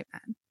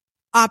excitement.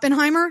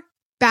 Oppenheimer,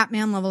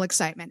 Batman level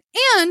excitement.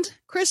 And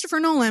Christopher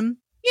Nolan,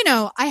 you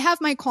know, I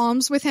have my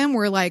qualms with him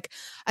where like,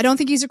 I don't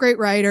think he's a great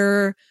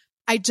writer.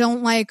 I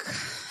don't like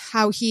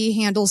how he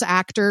handles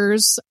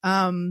actors.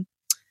 But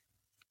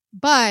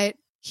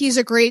he's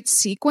a great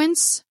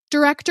sequence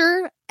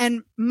director.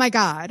 And my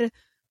God,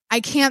 I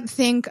can't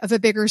think of a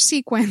bigger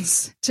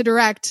sequence to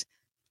direct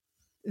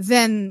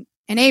than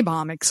an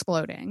A-bomb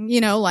exploding.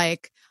 You know,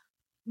 like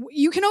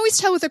you can always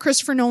tell with a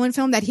Christopher Nolan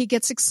film that he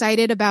gets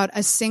excited about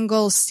a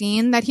single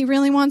scene that he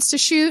really wants to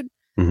shoot.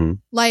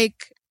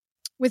 Like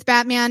with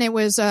Batman, it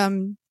was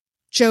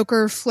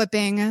Joker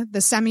flipping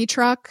the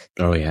semi-truck.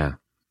 Oh, yeah.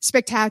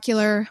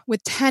 Spectacular.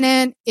 With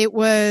Tenet, it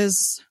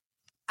was,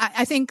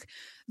 I think,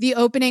 the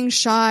opening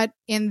shot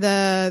in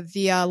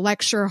the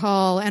lecture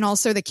hall and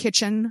also the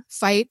kitchen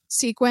fight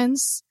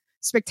sequence.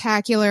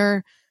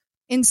 Spectacular.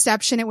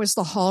 Inception, it was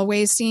the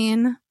hallway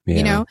scene. Yeah.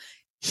 You know,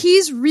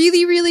 he's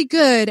really, really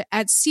good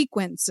at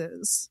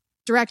sequences,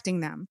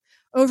 directing them.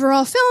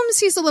 Overall films,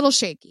 he's a little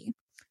shaky.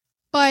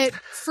 But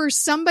for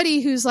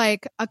somebody who's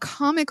like a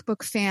comic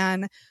book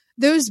fan,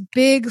 those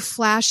big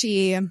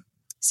flashy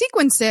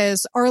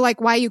sequences are like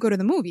why you go to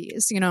the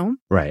movies, you know?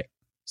 Right.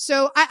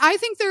 So I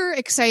think they're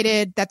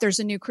excited that there's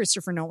a new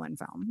Christopher Nolan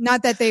film,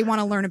 not that they want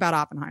to learn about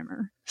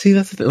Oppenheimer. See,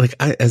 that's the thing. Like,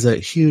 as a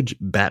huge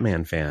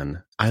Batman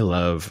fan, I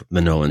love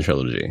the Nolan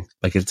trilogy.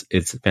 Like,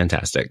 it's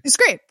fantastic. It's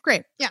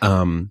great.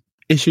 Yeah.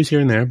 Issues here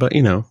and there, but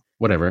you know,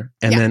 whatever.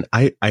 And then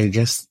I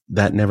guess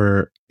that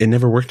never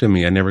worked with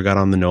me. I never got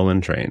on the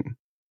Nolan train.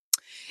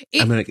 I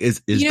mean, like,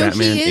 is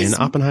Batman in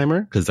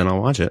Oppenheimer? Because then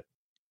I'll watch it.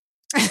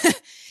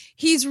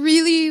 He's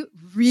really,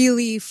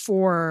 really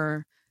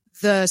for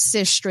the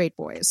cis straight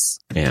boys.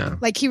 Yeah.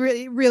 Like he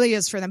really, really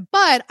is for them.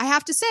 But I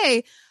have to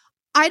say,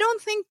 I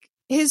don't think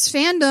his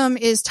fandom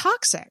is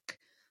toxic.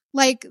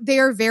 Like they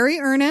are very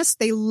earnest.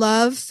 They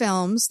love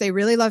films. They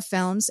really love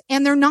films.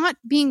 And they're not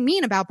being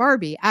mean about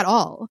Barbie at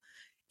all.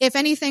 If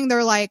anything,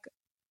 they're like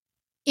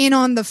in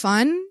on the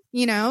fun,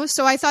 you know?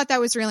 So I thought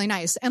that was really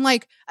nice. And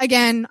like,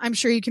 again, I'm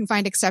sure you can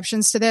find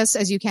exceptions to this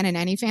as you can in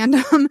any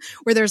fandom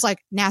where there's like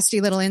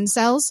nasty little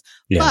incels.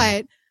 Yeah.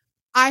 But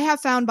I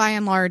have found by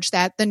and large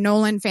that the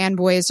Nolan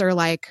fanboys are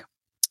like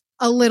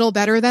a little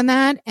better than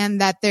that.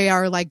 And that they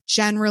are like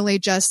generally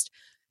just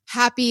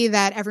happy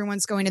that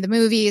everyone's going to the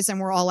movies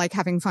and we're all like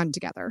having fun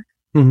together,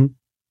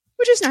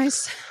 which is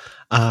nice.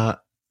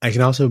 I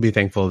can also be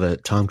thankful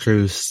that Tom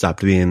Cruise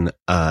stopped being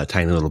a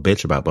tiny little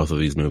bitch about both of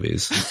these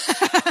movies.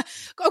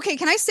 Okay,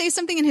 can I say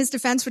something in his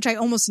defense, which I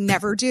almost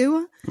never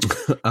do?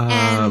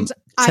 And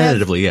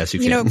tentatively, yes, you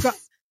can.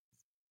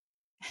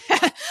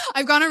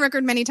 I've gone on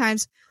record many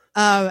times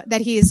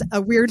that he's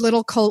a weird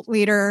little cult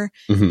leader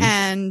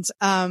and,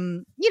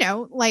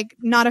 like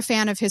not a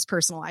fan of his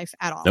personal life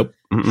at all. Nope.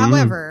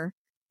 However,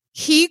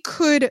 he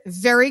could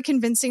very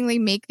convincingly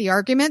make the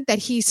argument that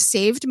he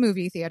saved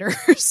movie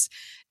theaters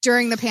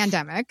during the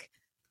pandemic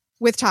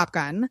with Top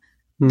Gun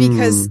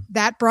because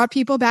that brought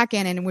people back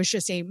in and it was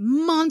just a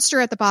monster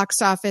at the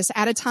box office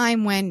at a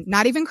time when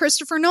not even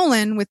Christopher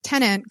Nolan with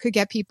Tenet could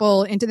get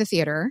people into the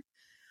theater.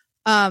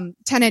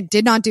 Tenet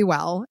did not do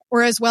well,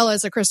 or as well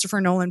as a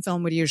Christopher Nolan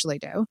film would usually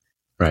do.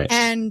 Right.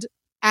 And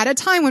at a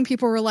time when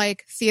people were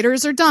like,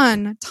 theaters are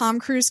done, Tom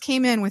Cruise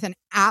came in with an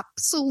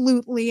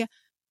absolutely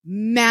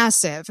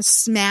massive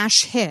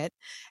smash hit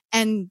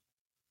and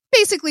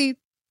basically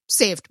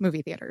saved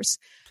movie theaters.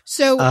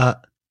 So,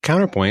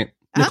 counterpoint,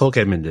 Nicole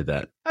Kidman did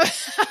that.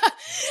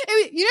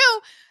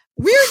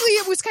 Weirdly,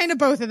 it was kind of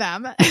both of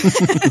them.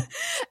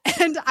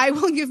 And I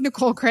will give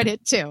Nicole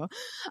credit too,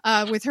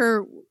 with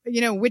her,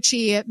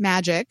 witchy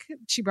magic.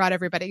 She brought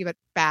everybody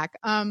back.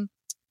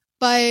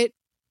 But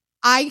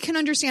I can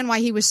understand why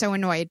he was so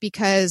annoyed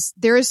because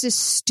there is this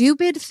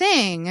stupid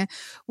thing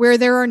where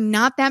there are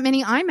not that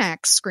many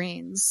IMAX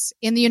screens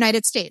in the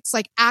United States,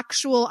 like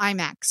actual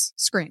IMAX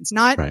screens,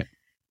 not right.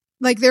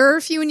 Like there are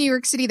a few in New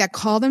York City that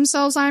call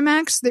themselves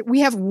IMAX. That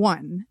we have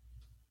one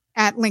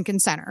at Lincoln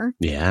Center.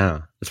 Yeah,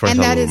 that's where I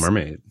saw Little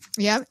Mermaid.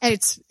 Yeah,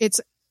 and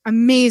it's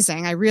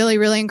amazing. I really,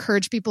 really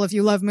encourage people, if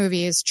you love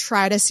movies,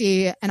 try to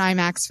see an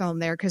IMAX film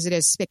there because it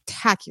is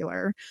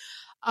spectacular.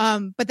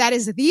 But that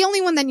is the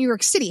only one that New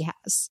York City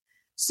has.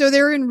 So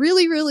they're in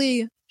really,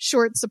 really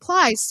short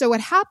supply. So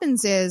what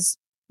happens is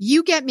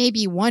you get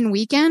maybe one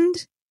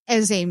weekend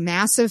as a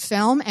massive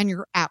film and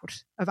you're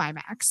out of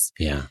IMAX.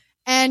 Yeah.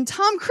 And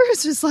Tom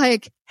Cruise was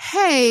like,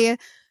 hey,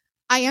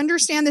 I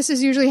understand this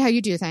is usually how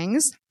you do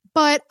things,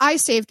 but I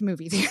saved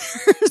movie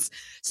theaters.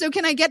 So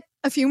can I get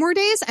a few more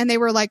days? And they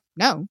were like,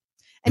 no.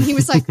 And he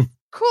was like,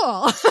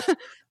 cool.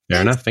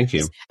 Fair enough. Thank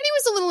you. And he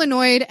was a little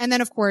annoyed. And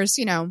then, of course,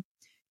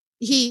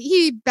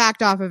 he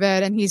backed off of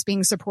it and he's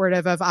being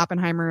supportive of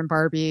Oppenheimer and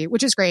Barbie,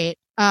 which is great.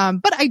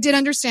 But I did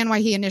understand why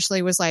he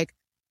initially was like,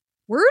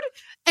 word?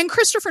 And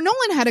Christopher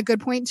Nolan had a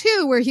good point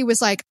too, where he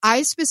was like,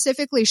 I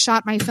specifically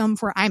shot my film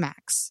for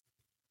IMAX.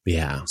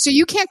 Yeah. So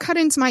you can't cut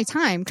into my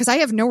time because I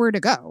have nowhere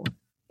to go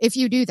if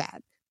you do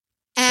that.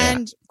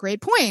 And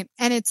great point.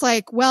 And it's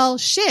like, well,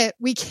 shit,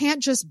 we can't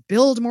just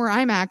build more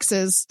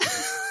IMAXs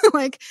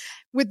like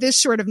with this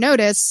short of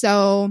notice.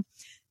 So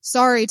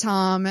sorry,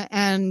 Tom.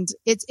 And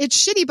it's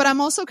shitty, but I'm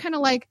also kind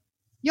of like,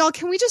 y'all,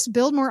 can we just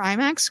build more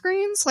IMAX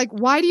screens? Like,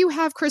 why do you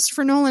have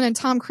Christopher Nolan and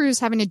Tom Cruise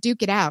having to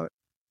duke it out?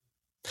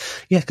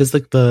 Yeah, because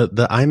like the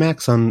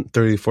IMAX on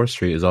 34th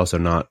Street is also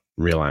not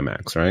real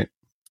IMAX, right?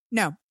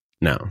 No.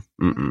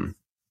 Mm-mm.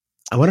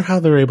 I wonder how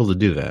they're able to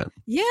do that.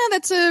 Yeah,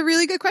 that's a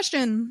really good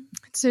question.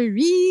 It's a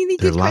really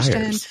good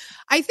question.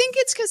 I think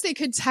it's because they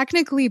could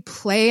technically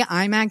play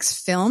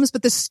IMAX films,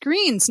 but the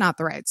screen's not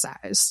the right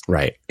size.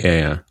 Right.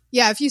 Yeah.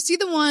 Yeah, if you see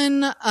the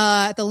one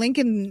at the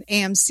Lincoln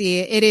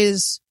AMC, it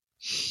is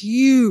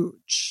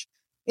huge.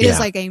 It is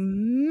like a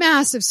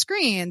massive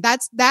screen.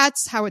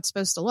 That's how it's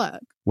supposed to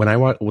look. When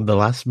the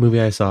last movie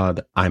I saw,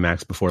 the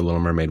IMAX before Little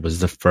Mermaid, was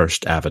the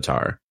first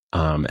Avatar.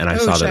 And I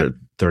saw that at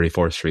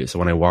 34th Street. So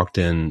when I walked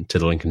in to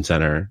the Lincoln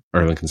Center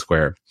or Lincoln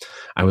Square,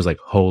 I was like,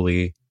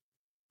 holy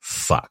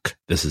fuck,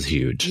 this is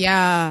huge.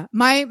 Yeah.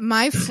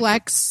 My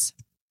flex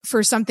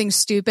for something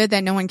stupid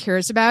that no one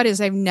cares about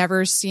is I've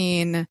never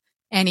seen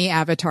any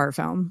Avatar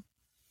film.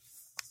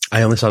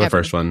 I only saw the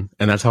first one.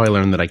 And that's how I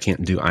learned that I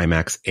can't do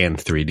IMAX and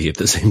 3D at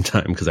the same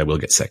time because I will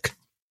get sick.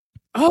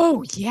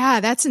 Oh, yeah,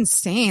 that's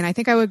insane. I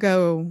think I would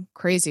go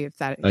crazy if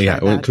that. Oh, yeah,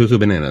 I went cuckoo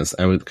bananas.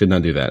 Could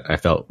not do that. I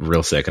felt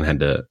real sick and had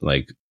to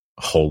like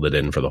hold it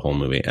in for the whole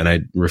movie. And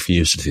I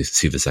refused to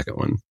see the second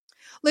one.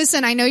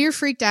 Listen, I know you're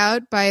freaked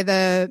out by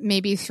the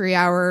maybe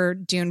 3-hour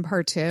Dune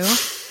Part 2.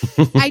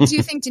 I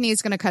do think Denis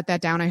is going to cut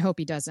that down. I hope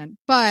he doesn't.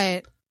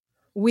 But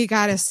we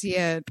got to see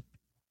it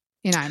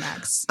in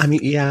IMAX. I mean,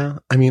 yeah.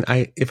 I mean,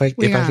 if I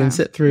can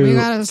sit through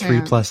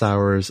 3+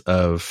 hours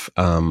of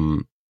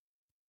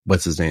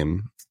what's his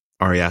name?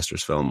 Ari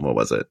Aster's film. What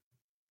was it?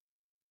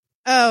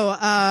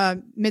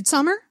 Oh,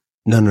 Midsummer?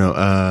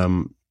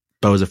 No.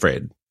 Beau is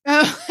Afraid.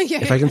 Oh,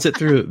 yeah. If I can sit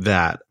through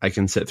that, I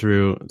can sit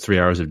through 3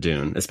 hours of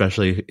Dune,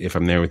 especially if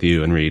I'm there with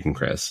you and Reed and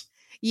Chris.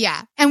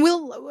 Yeah, and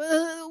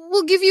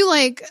we'll give you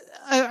like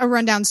a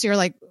rundown, so you're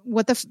like,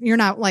 you're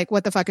not like,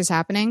 what the fuck is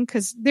happening?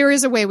 Because there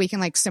is a way we can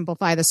like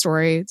simplify the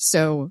story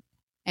so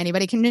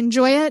anybody can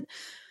enjoy it,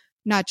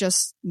 not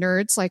just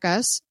nerds like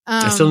us.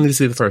 I still need to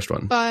see the first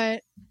one,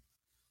 but.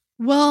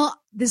 Well,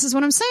 this is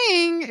what I'm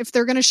saying. If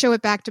they're going to show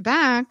it back to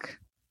back.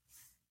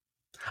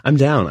 I'm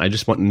down. I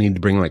just need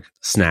to bring like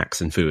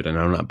snacks and food, and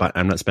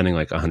I'm not spending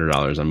like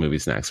 $100 on movie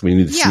snacks. We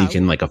need to sneak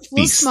in like a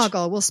feast.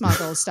 We'll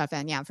smuggle stuff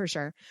in. Yeah, for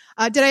sure.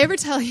 Did I ever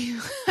tell you?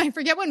 I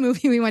forget what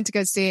movie we went to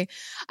go see.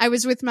 I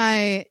was with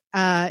my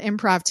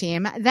improv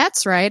team.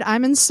 That's right.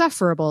 I'm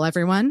insufferable,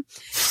 everyone.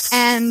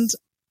 And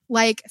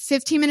like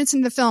 15 minutes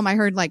into the film, I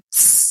heard like,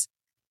 tss,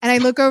 and I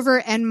look over,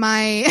 and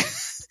my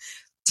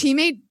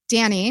teammate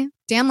Dan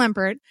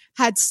Lempert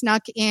had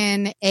snuck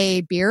in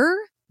a beer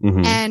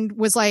and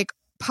was like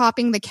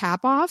popping the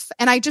cap off.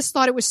 And I just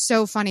thought it was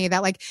so funny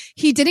that like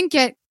he didn't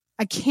get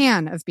a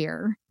can of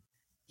beer.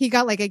 He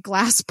got like a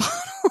glass bottle.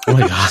 Oh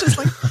my God. Just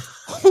like,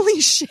 holy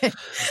shit.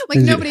 Like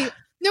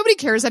nobody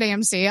cares at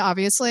AMC,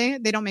 obviously.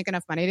 They don't make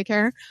enough money to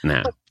care.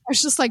 No. But I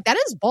was just like, that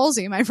is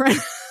ballsy, my friend.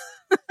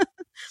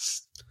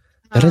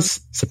 That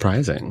is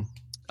surprising.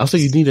 Also,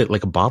 you need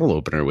like a bottle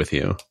opener with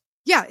you.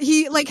 Yeah,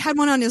 he like had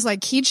one on his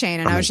like keychain,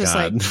 and I was just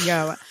like,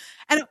 yo.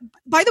 And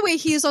by the way,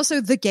 he is also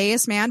the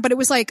gayest man, but it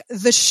was like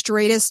the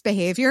straightest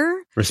behavior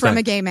from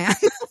a gay man.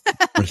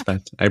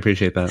 Respect. I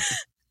appreciate that.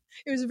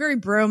 It was a very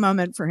bro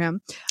moment for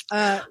him.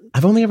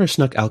 I've only ever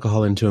snuck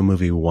alcohol into a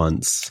movie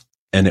once,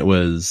 and it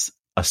was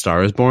A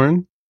Star is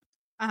Born.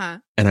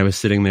 And I was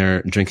sitting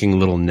there drinking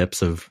little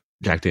nips of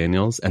Jack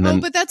Daniels, and then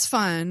but that's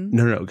fun.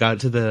 No, got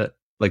to the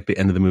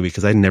end of the movie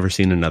because I'd never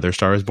seen another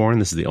Star is Born.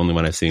 This is the only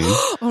one I've seen.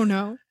 Oh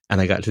no. And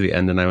I got to the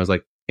end, and I was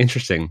like,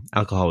 interesting.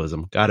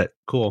 Alcoholism. Got it.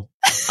 Cool.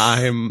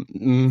 I'm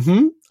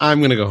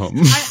going to go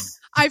home.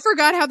 I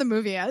forgot how the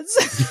movie ends.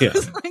 Yeah.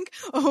 It's like,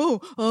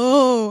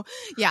 oh,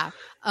 yeah.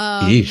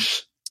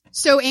 Yeesh.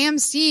 So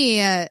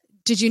AMC,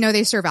 did you know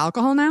they serve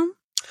alcohol now?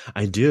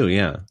 I do.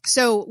 Yeah.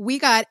 So we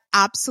got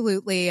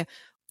absolutely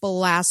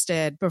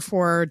blasted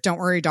before Don't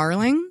Worry,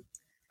 Darling.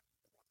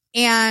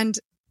 And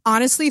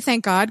honestly,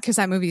 thank God, because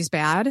that movie's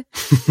bad.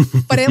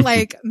 But it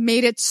like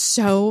made it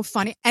so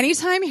funny.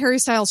 Anytime Harry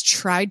Styles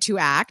tried to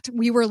act,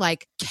 we were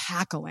like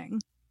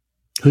cackling.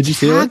 Who'd you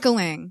see it with?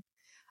 Cackling.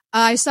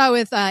 I saw it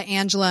with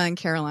Angela and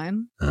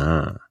Caroline.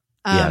 Yeah,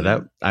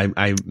 that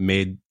I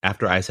made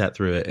after I sat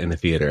through it in the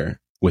theater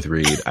with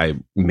Reed. I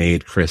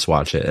made Chris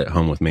watch it at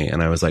home with me,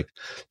 and I was like,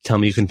 "Tell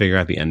me you can figure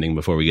out the ending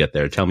before we get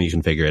there. Tell me you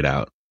can figure it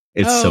out.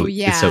 It's so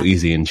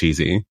easy and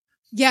cheesy."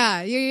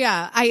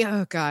 Yeah.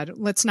 Oh God,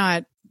 let's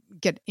not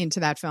get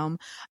into that film.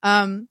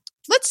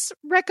 Let's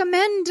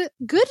recommend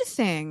good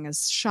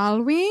things,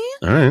 shall we?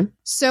 All right.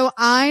 So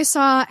I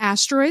saw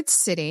Asteroid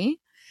City,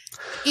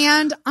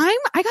 and I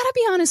gotta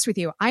be honest with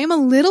you. I am a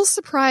little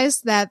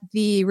surprised that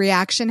the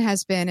reaction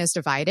has been as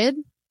divided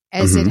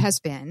as it has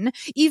been.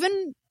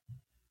 Even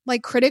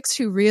like critics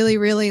who really,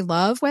 really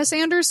love Wes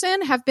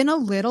Anderson have been a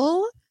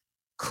little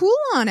cool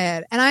on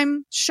it. And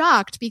I'm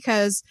shocked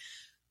because,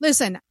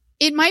 listen,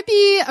 it might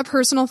be a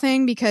personal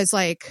thing because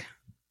like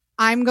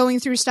I'm going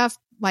through stuff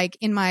like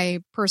in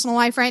my personal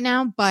life right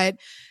now, but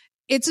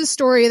it's a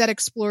story that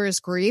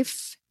explores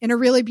grief in a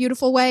really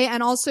beautiful way,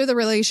 and also the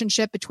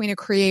relationship between a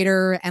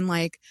creator and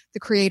like the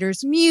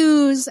creator's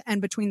muse,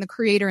 and between the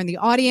creator and the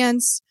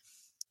audience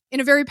in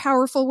a very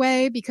powerful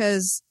way.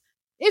 Because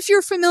if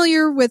you're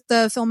familiar with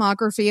the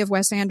filmography of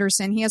Wes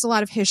Anderson, he has a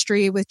lot of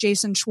history with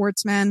Jason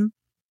Schwartzman.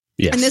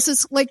 Yes. And this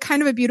is like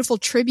kind of a beautiful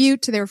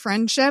tribute to their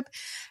friendship.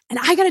 And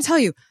I got to tell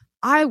you,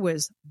 I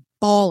was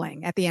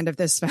bawling at the end of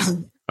this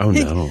film. Oh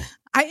no.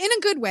 In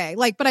a good way,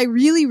 like, but I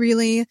really,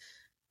 really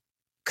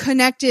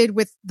connected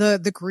with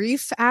the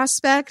grief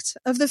aspect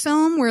of the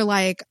film, where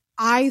like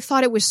I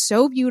thought it was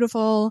so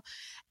beautiful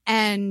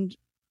and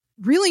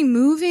really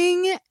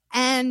moving.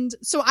 And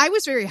so I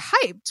was very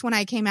hyped when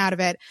I came out of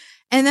it.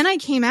 And then I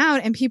came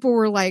out and people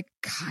were like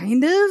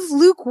kind of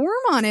lukewarm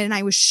on it. And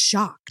I was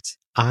shocked.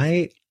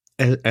 I'm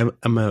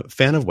a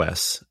fan of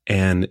Wes,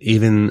 and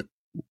even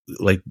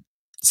like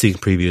seeing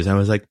previews, I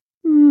was like,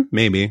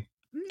 maybe.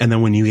 And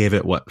then when you gave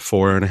it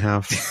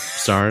 4.5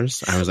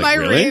 stars, I was like,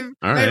 really?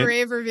 My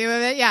rave review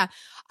of it. Yeah.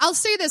 I'll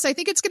say this. I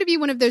think it's going to be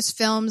one of those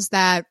films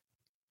that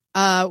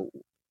the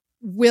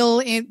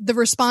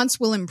response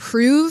will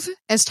improve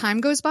as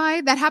time goes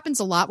by. That happens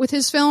a lot with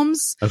his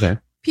films. Okay.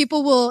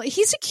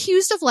 He's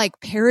accused of like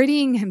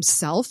parodying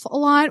himself a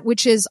lot,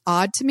 which is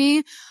odd to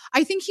me.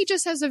 I think he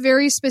just has a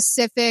very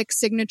specific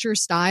signature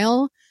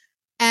style.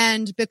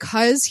 And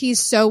because he's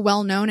so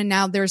well known, and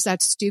now there's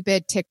that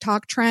stupid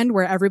TikTok trend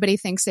where everybody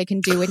thinks they can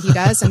do what he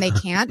does and they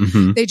can't.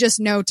 They just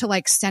know to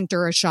like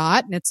center a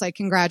shot. And it's like,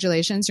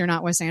 congratulations, you're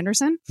not Wes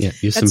Anderson. Yeah,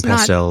 use some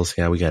pastels.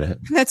 Yeah, we get it.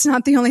 That's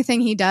not the only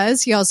thing he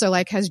does. He also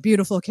like has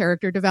beautiful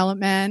character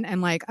development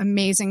and like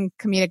amazing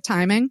comedic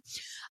timing.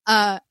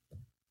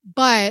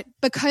 But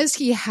because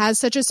he has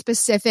such a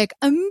specific,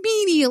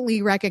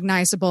 immediately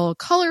recognizable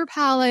color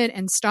palette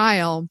and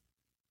style,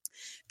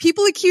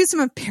 people accuse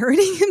him of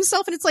parodying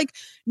himself. And it's like,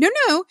 no,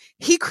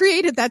 he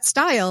created that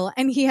style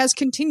and he has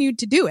continued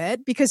to do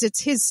it because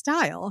it's his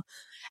style.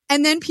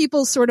 And then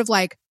people sort of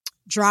like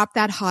drop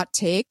that hot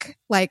take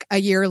like a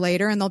year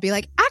later and they'll be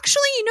like,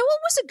 actually, you know what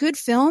was a good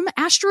film?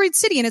 Asteroid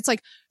City. And it's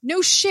like,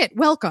 no shit.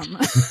 Welcome.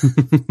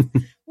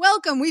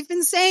 Welcome. We've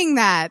been saying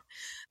that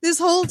this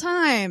whole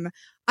time.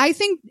 I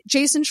think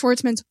Jason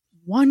Schwartzman's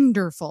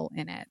wonderful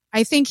in it.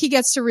 I think he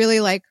gets to really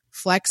like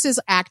flex his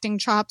acting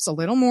chops a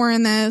little more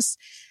in this.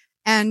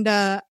 And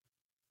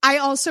I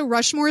also,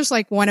 Rushmore is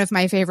like one of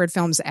my favorite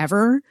films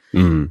ever.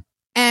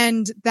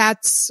 And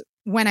that's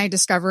when I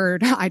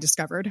discovered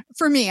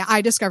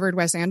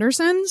Wes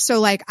Anderson. So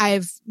like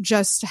I've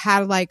just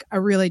had like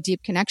a really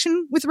deep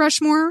connection with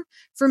Rushmore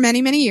for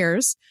many, many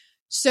years.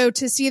 So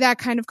to see that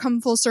kind of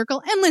come full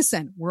circle, and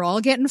listen, we're all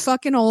getting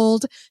fucking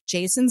old.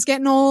 Jason's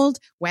getting old.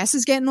 Wes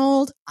is getting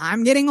old.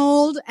 I'm getting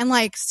old. And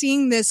like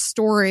seeing this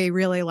story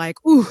really like,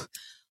 ooh,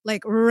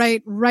 like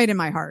right in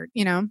my heart,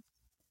 you know?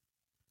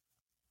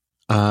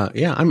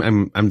 Yeah,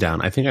 I'm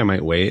down. I think I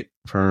might wait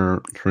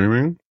for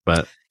streaming,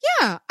 but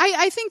yeah,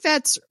 I think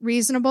that's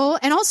reasonable.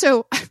 And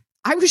also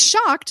I was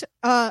shocked.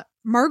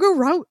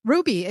 Margot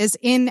Robbie is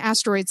in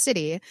Asteroid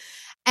City,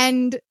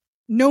 and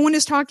no one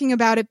is talking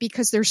about it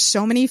because there's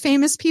so many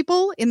famous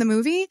people in the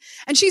movie,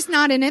 and she's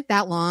not in it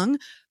that long.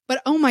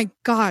 But oh my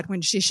God,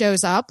 when she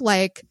shows up,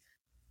 like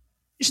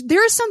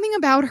there is something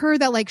about her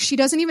that like she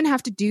doesn't even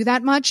have to do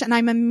that much, and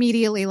I'm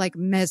immediately like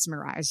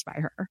mesmerized by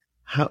her.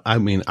 I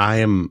mean, I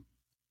am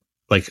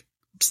like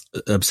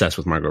obsessed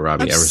with Margot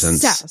Robbie ever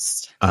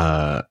since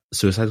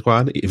Suicide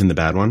Squad, even the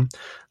bad one.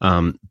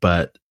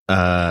 But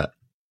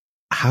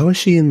how is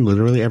she in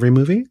literally every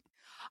movie?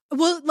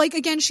 Well, like,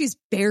 again, she's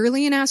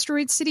barely in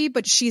Asteroid City,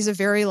 but she's a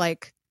very,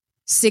 like,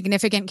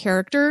 significant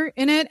character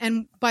in it.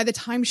 And by the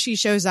time she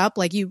shows up,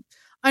 like, you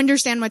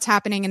understand what's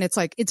happening, and it's,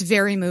 like, it's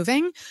very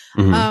moving.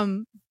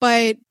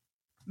 But,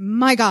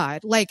 my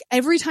God, like,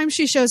 every time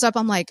she shows up,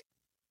 I'm like,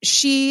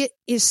 she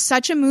is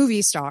such a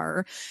movie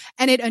star.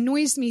 And it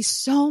annoys me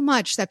so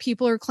much that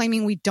people are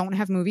claiming we don't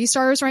have movie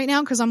stars right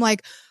now, because I'm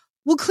like,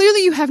 well,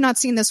 clearly you have not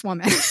seen this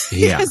woman.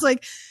 Yeah. Because,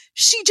 like,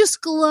 she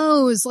just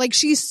glows. Like,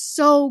 she's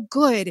so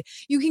good.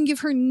 You can give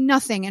her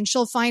nothing and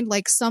she'll find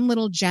like some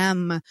little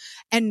gem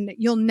and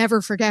you'll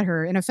never forget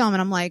her in a film.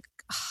 And I'm like,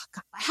 oh,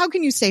 God, how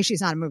can you say she's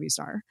not a movie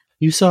star?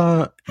 Did you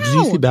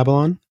see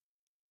Babylon?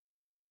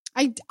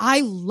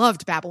 I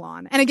loved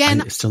Babylon. And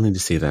again, I still need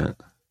to see that.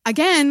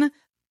 Again,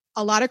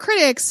 a lot of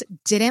critics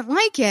didn't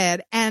like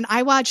it. And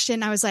I watched it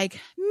and I was like,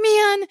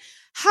 man,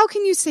 how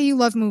can you say you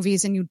love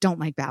movies and you don't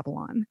like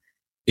Babylon?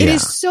 It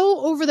is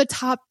so over the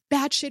top,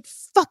 batshit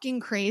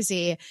fucking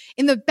crazy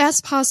in the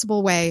best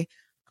possible way.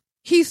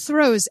 He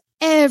throws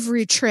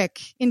every trick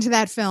into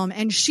that film,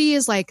 and she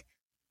is like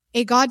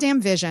a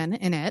goddamn vision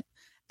in it,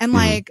 and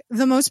like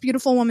the most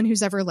beautiful woman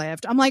who's ever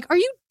lived. I'm like, are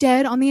you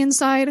dead on the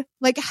inside?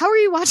 Like, how are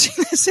you watching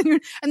this?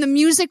 And the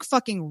music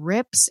fucking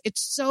rips.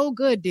 It's so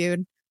good,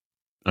 dude.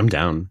 I'm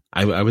down.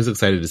 I was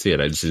excited to see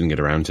it. I just didn't get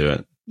around to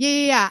it.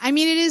 Yeah. I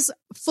mean, it is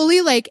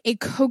fully like a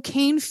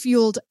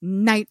cocaine-fueled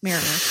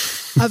nightmare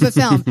of a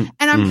film.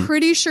 And I'm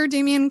pretty sure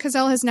Damien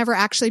Chazelle has never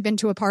actually been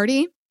to a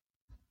party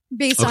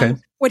based on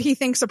what he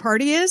thinks a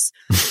party is.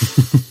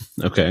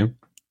 Okay.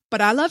 But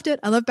I loved it.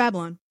 I love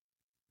Babylon.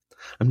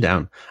 I'm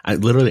down.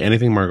 Literally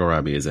anything Margot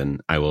Robbie is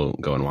in, I will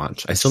go and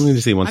watch. I still need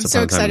to see Once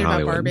Upon a Time in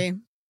Hollywood. I'm so excited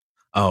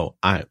about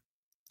Barbie.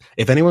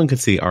 If anyone could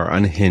see our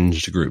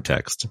unhinged group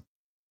text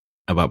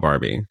about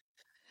Barbie.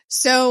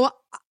 So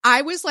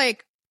I was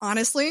like,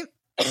 honestly,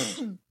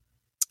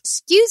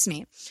 excuse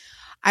me.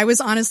 I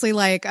was honestly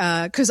like,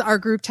 cause our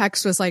group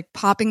text was like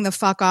popping the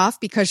fuck off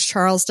because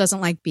Charles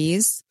doesn't like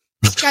bees.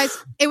 Guys,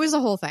 it was a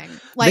whole thing.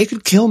 Like, they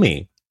could kill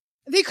me.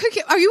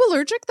 Are you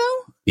allergic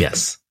though?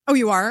 Yes. Oh,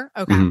 you are?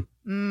 Okay.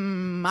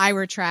 I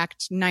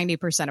retract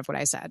 90% of what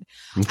I said.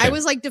 Okay. I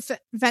was like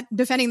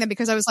defending them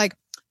because I was like,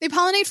 they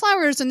pollinate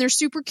flowers and they're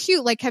super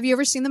cute. Like, have you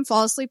ever seen them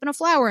fall asleep in a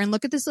flower and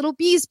look at this little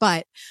bee's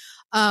butt?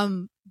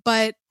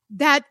 But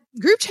that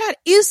group chat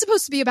is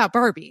supposed to be about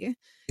Barbie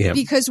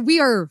because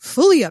we are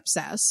fully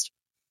obsessed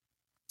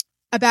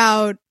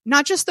about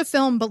not just the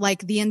film, but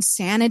like the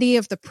insanity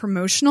of the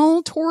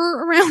promotional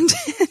tour around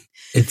it.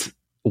 It's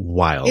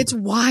wild. It's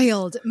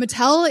wild.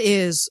 Mattel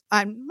is,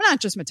 not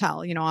just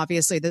Mattel, you know,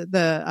 obviously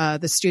the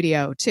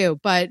studio too,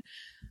 but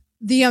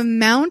the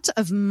amount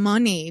of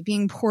money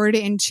being poured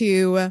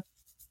into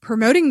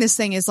promoting this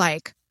thing is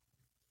like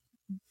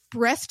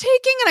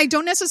breathtaking. And I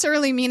don't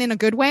necessarily mean in a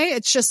good way.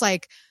 It's just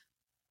like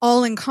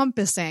all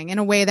encompassing in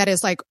a way that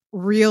is like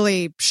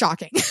really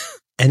shocking.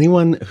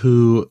 Anyone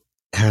who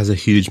has a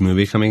huge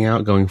movie coming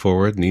out going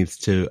forward needs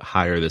to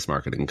hire this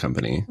marketing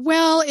company.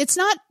 Well, it's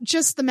not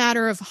just the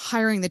matter of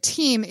hiring the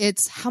team.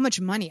 It's how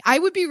much money. I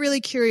would be really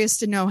curious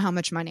to know how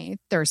much money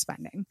they're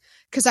spending,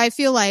 because I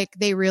feel like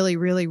they really,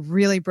 really,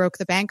 really broke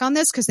the bank on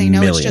this because they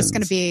know it's just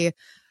going to be,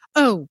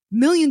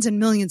 millions and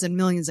millions and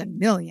millions and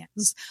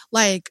millions.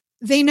 Like,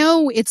 they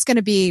know it's going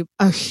to be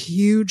a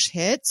huge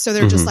hit. So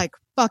they're just like,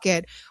 fuck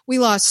it. We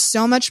lost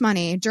so much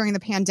money during the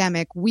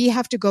pandemic. We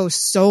have to go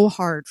so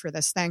hard for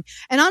this thing.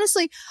 And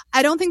honestly,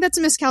 I don't think that's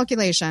a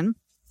miscalculation.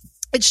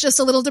 It's just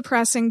a little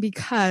depressing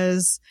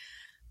because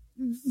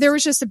there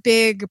was just a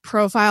big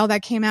profile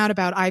that came out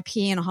about IP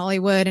in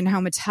Hollywood and how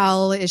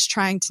Mattel is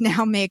trying to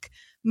now make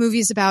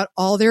movies about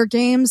all their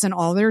games and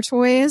all their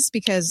toys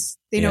because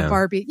they know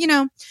Barbie, you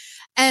know,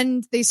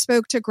 and they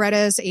spoke to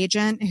Greta's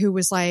agent who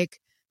was like,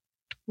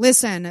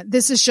 Listen,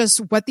 this is just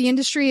what the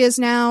industry is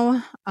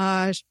now.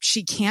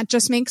 She can't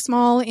just make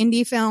small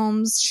indie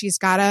films. She's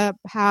got to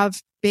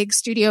have big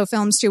studio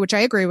films too, which I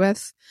agree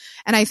with.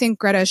 And I think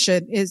Greta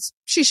should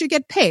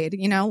get paid,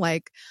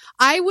 like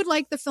I would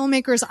like the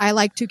filmmakers I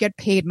like to get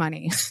paid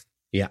money.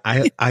 Yeah,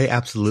 I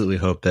absolutely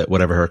hope that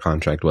whatever her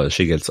contract was,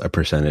 she gets a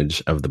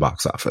percentage of the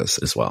box office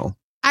as well.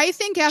 I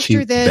think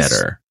after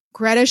this,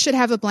 Greta should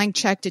have a blank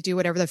check to do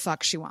whatever the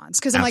fuck she wants.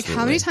 Because I'm like,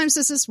 how many times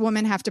does this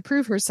woman have to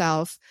prove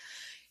herself?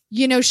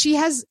 She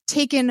has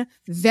taken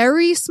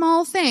very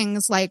small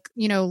things like,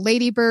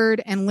 Lady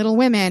Bird and Little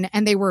Women,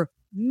 and they were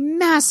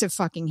massive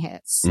fucking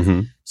hits.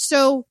 Mm-hmm.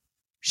 So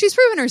she's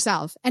proven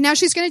herself. And now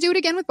she's going to do it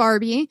again with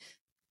Barbie.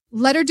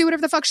 Let her do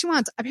whatever the fuck she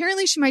wants.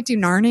 Apparently she might do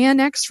Narnia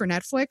next for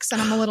Netflix.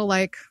 And I'm a little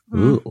like,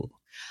 ooh,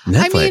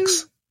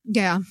 Netflix.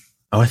 Yeah.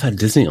 Oh, I thought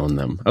Disney owned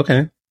them.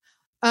 Okay.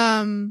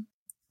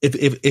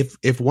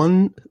 If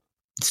one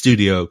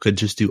studio could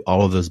just do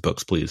all of those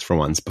books, please, for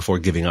once, before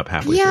giving up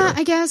halfway through. Yeah,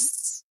 I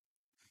guess.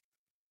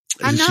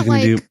 Is she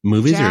going to do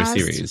movies or a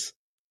series?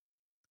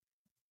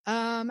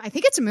 I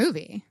think it's a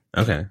movie.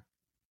 Okay.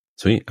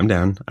 Sweet. I'm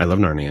down. I love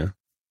Narnia.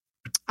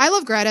 I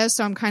love Greta,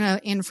 so I'm kind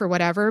of in for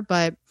whatever,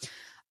 but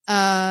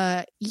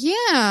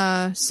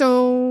yeah.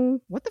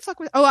 So what the fuck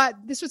was,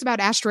 this was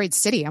about Asteroid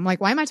City. I'm like,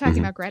 why am I talking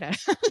about Greta?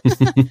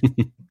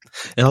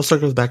 It all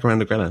circles back around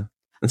to Greta.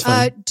 That's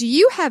fine. Do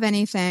you have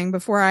anything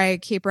before I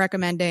keep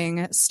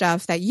recommending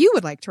stuff that you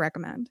would like to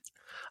recommend?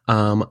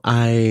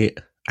 I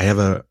have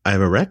a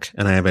rec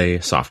and I have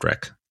a soft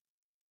rec.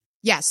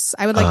 Yes,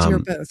 I would like to hear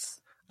both.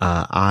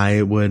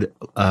 I would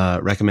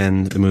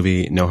recommend the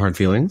movie No Hard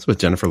Feelings with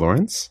Jennifer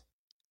Lawrence.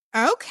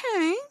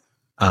 Okay.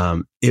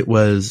 It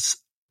was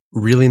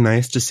really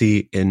nice to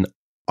see an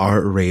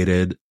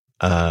R-rated,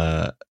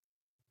 like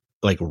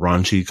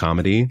raunchy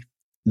comedy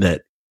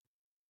that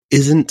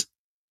isn't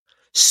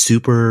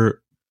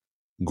super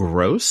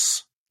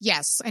gross.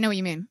 Yes, I know what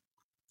you mean.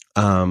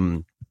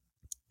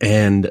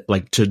 And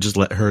like to just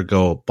let her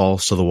go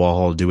balls to the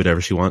wall, do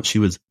whatever she wants. She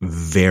was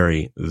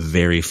very,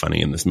 very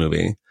funny in this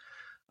movie.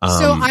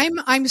 So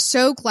I'm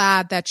so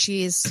glad that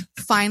she's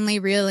finally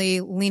really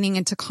leaning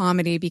into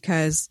comedy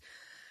because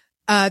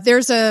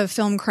there's a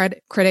film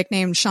critic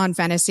named Sean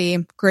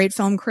Fennessy, great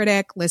film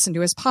critic. Listen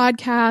to his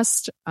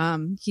podcast.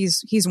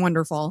 He's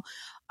wonderful.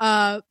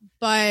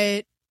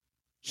 But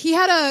he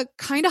had a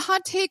kind of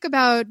hot take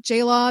about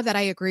J-Law that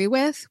I agree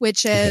with,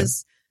 which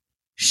is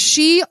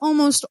she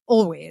almost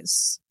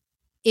always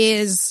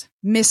is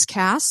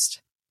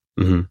miscast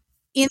in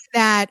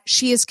that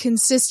she is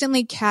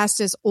consistently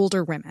cast as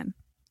older women.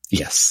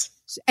 Yes.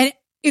 And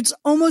it's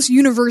almost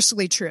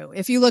universally true.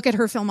 If you look at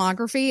her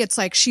filmography, it's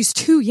like she's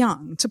too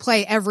young to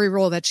play every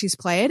role that she's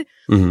played.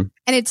 And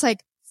it's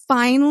like,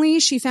 finally,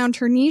 she found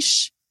her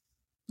niche.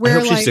 Where, I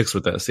hope she sticks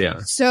with this, yeah.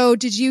 So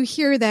did you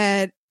hear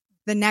that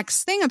the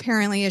next thing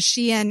apparently is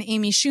she and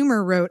Amy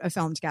Schumer wrote a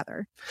film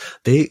together?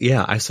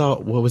 I saw,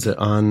 what was it,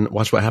 on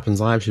Watch What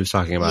Happens Live? She was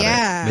talking about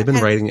it. They've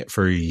been writing it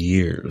for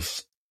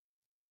years.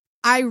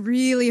 I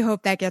really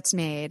hope that gets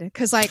made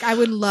because like I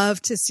would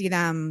love to see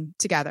them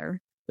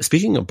together.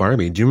 Speaking of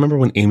Barbie, do you remember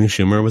when Amy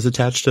Schumer was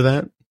attached to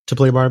that to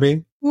play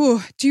Barbie? Ooh,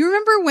 do you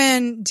remember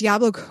when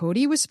Diablo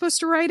Cody was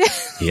supposed to write it?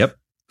 Yep.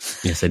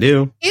 Yes, I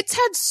do. It's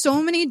had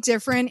so many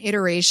different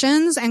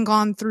iterations and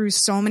gone through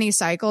so many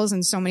cycles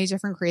and so many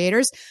different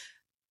creators.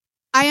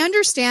 I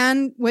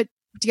understand what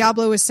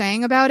Diablo was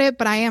saying about it,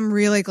 but I am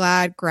really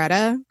glad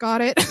Greta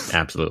got it.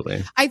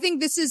 Absolutely. I think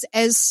this is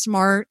as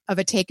smart of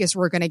a take as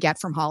we're going to get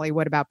from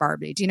Hollywood about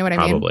Barbie. Do you know what I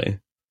mean? Probably.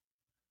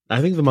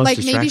 I think the most like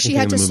distracting maybe she thing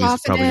had in the to movie is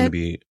soften probably going it. to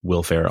be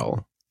Will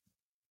Ferrell.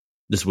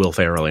 Just Will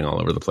Ferrelling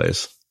all over the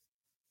place.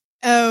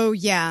 Oh,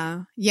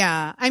 yeah.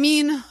 Yeah. I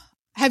mean,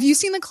 have you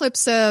seen the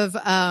clips of,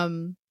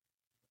 oh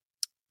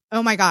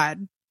my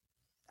God,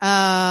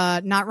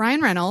 not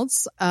Ryan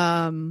Reynolds.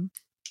 Gosling?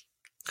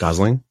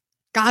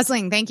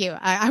 Gosling, thank you.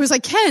 I was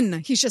like,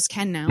 Ken. He's just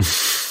Ken now.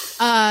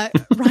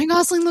 Ryan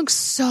Gosling looks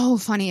so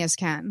funny as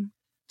Ken.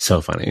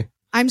 So funny.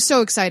 I'm so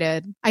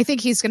excited. I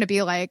think he's going to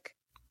be like,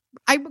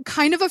 I'm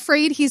kind of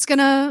afraid he's going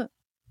to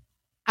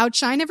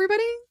outshine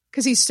everybody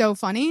because he's so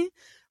funny.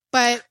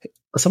 But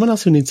someone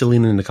else who needs to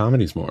lean into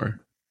comedies more.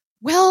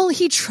 Well,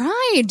 he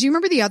tried. Do you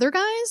remember the other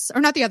guys?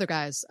 Or not the other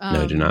guys?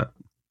 No, I do not.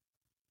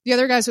 The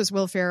other guys was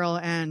Will Ferrell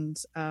and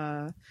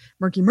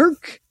Murky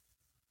Murk.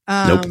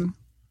 Nope.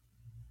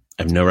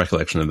 I have no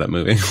recollection of that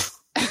movie.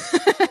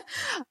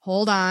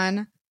 Hold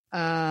on.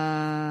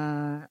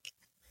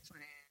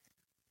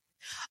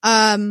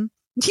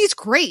 He's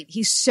great.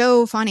 He's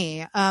so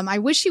funny. I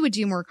wish he would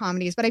do more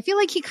comedies, but I feel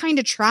like he kind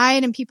of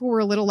tried and people were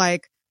a little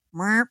like,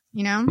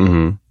 you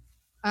know?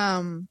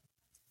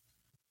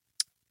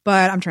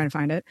 But I'm trying to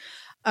find it.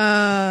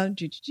 Here.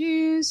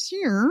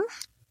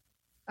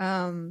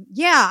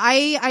 Yeah,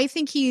 I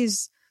think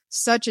he's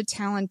such a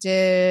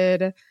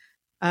talented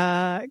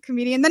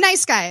comedian. The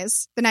Nice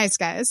Guys.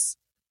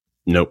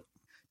 Nope.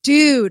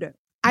 Dude,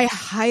 I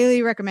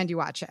highly recommend you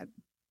watch it.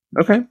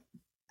 Okay.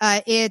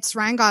 It's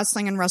Ryan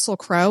Gosling and Russell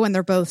Crowe, and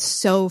they're both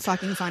so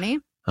fucking funny.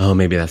 Oh,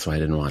 maybe that's why I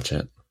didn't watch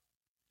it.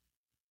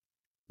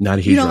 Not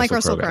a huge. You don't like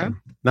Russell Crowe?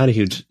 Not a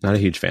huge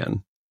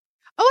fan.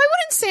 Oh, I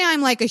wouldn't say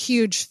I'm like a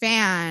huge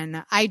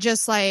fan. I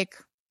just like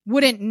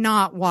wouldn't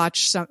not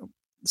watch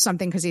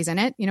something because he's in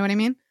it. You know what I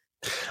mean?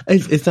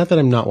 It's not that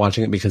I'm not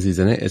watching it because he's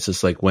in it. It's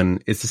just like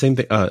when it's the same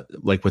thing,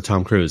 like with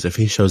Tom Cruise. If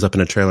he shows up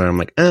in a trailer, I'm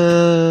like,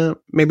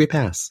 maybe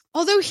pass.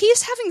 Although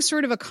he's having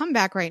sort of a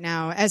comeback right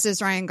now, as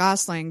is Ryan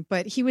Gosling,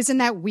 but he was in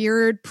that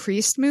weird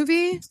priest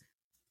movie.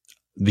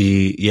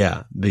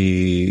 That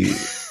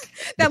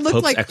looked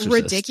Pope's like Exorcist.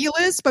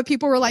 Ridiculous, but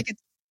people were like,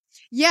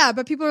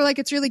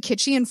 it's really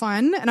kitschy and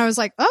fun. And I was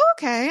like, oh,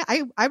 okay.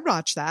 I'd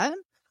watch that.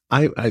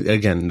 I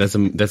again, that's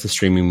a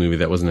streaming movie.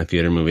 That wasn't a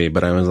theater movie,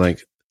 but I was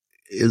like,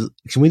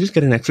 can we just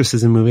get an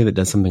exorcism movie that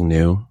does something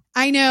new?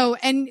 I know.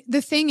 And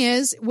the thing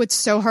is, what's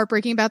so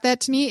heartbreaking about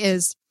that to me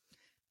is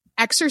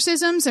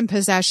exorcisms and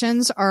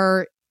possessions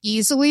are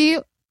easily,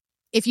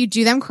 if you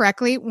do them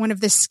correctly, one of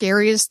the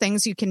scariest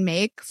things you can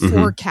make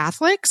for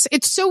Catholics.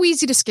 It's so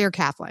easy to scare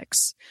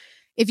Catholics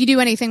if you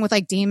do anything with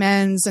like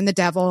demons and the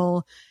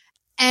devil.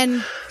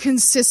 And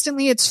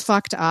consistently it's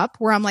fucked up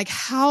where I'm like,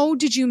 how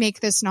did you make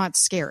this not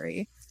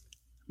scary?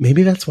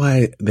 Maybe that's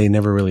why they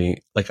never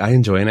really, like, I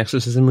enjoy an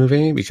exorcism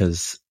movie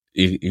because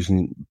you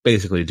can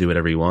basically do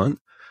whatever you want.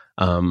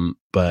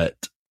 But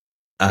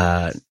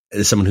as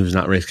someone who's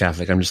not raised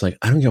Catholic, I'm just like,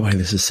 I don't get why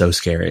this is so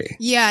scary.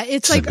 Yeah,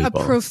 it's like a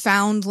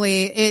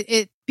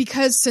profoundly,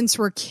 because since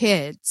we're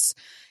kids,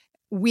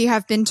 we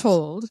have been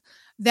told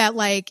that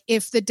like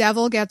if the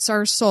devil gets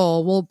our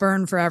soul, we'll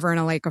burn forever in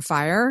a lake of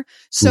fire.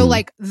 So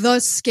like the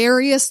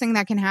scariest thing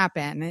that can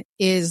happen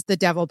is the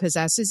devil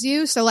possesses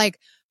you. So like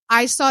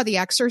I saw The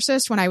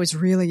Exorcist when I was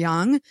really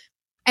young,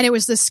 and it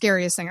was the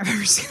scariest thing I've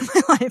ever seen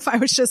in my life. I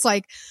was just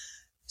like,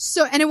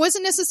 and it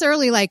wasn't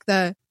necessarily like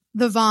the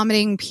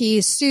vomiting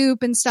pea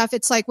soup and stuff.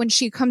 It's like when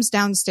she comes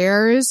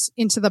downstairs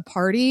into the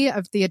party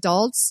of the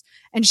adults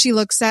and she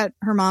looks at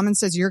her mom and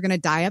says, "You're going to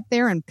die up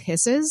there," and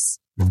pisses.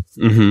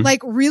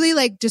 Like really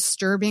like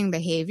disturbing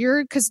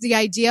behavior. Cause the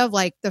idea of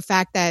like the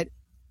fact that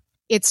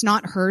it's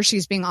not her,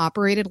 she's being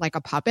operated like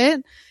a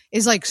puppet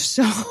is like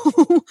so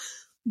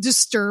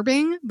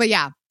disturbing. But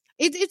yeah.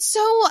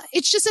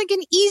 It's just like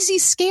an easy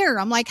scare.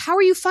 I'm like, how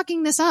are you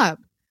fucking this up?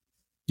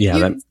 Yeah.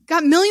 You've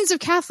got millions of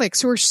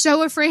Catholics who are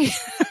so afraid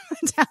of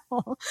the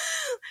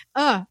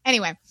devil.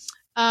 Anyway.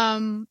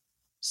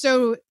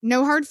 So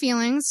no hard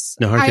feelings.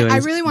 No hard feelings. I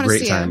really want to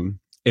see it.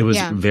 It was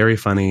very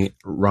funny,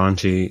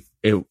 raunchy.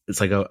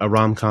 It's like a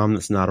rom-com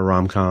that's not a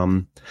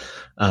rom-com.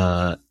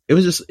 It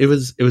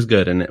was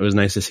good. And it was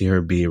nice to see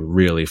her be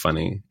really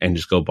funny and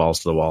just go balls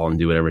to the wall and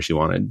do whatever she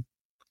wanted.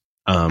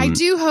 I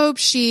do hope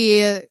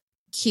she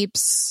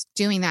keeps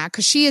doing that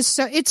because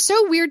it's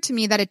so weird to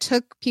me that it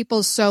took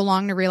people so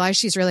long to realize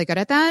she's really good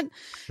at that.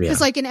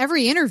 Because like in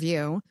every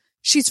interview,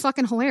 she's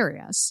fucking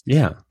hilarious.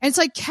 Yeah. And it's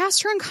like,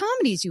 cast her in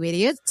comedies, you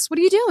idiots. What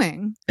are you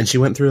doing? And she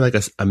went through like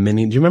a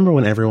mini. Do you remember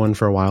when everyone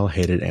for a while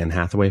hated Anne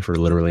Hathaway for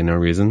literally no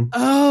reason?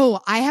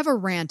 Oh, I have a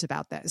rant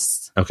about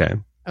this. Okay.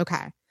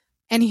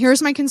 And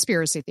here's my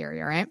conspiracy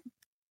theory. All right.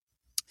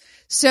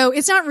 So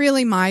it's not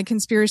really my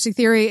conspiracy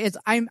theory. It's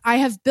I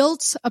have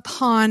built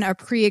upon a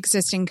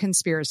pre-existing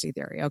conspiracy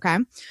theory. Okay.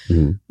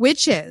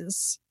 Which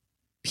is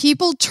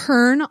people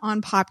turn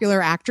on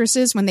popular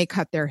actresses when they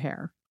cut their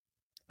hair.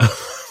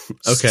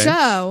 Okay.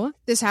 So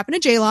this happened to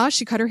J-Law.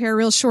 She cut her hair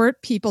real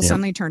short. People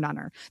suddenly turned on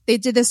her. They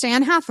did this to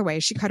Anne Hathaway.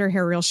 She cut her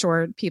hair real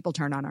short. People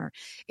turned on her.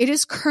 It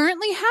is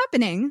currently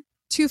happening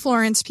to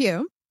Florence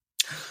Pugh.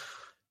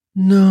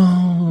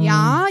 No.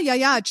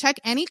 Yeah. Check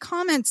any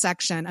comment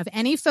section of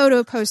any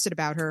photo posted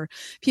about her.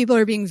 People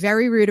are being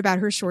very rude about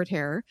her short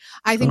hair.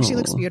 I think she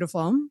looks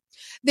beautiful.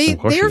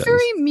 They're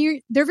very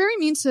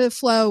mean to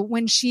Flo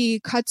when she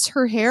cuts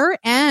her hair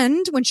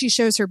and when she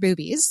shows her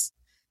boobies.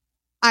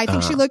 I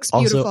think she looks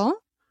beautiful. Also,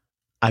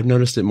 I've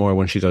noticed it more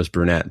when she goes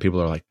brunette. People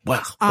are like,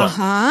 wow,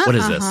 what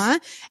is this?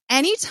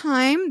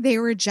 Anytime they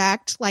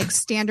reject like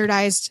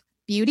standardized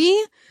beauty,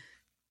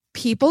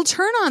 people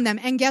turn on them.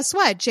 And guess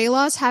what?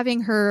 J-Law's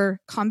having her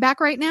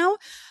comeback right now.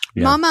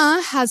 Yeah.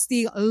 Mama has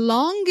the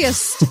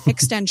longest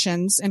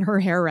extensions in her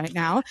hair right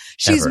now.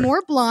 She's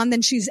more blonde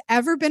than she's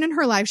ever been in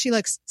her life. She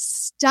looks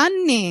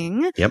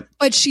stunning. Yep.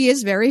 But she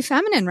is very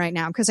feminine right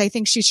now because I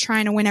think she's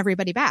trying to win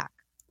everybody back.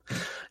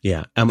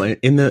 Yeah.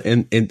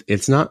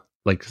 It's not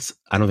like,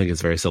 I don't think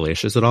it's very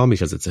salacious at all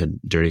because it's a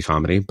dirty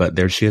comedy,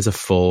 but she has a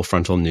full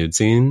frontal nude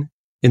scene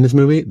in this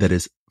movie that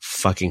is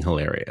fucking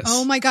hilarious.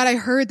 Oh my God. I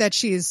heard that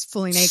she's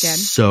fully naked.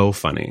 So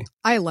funny.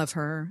 I love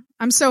her.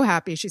 I'm so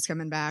happy she's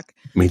coming back.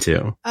 Me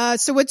too.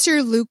 So what's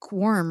your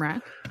lukewarm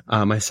rec?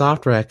 My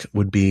soft rec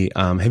would be,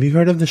 have you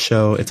heard of the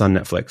show? It's on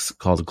Netflix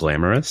called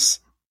Glamorous.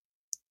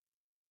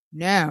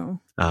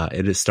 No.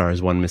 It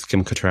stars one Miss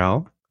Kim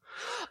Cattrall.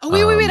 Oh,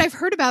 wait. I've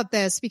heard about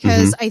this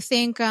because I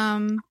think,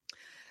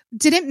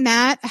 didn't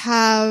Matt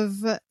have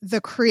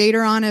the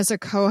creator on as a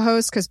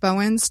co-host because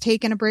Bowen's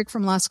taken a break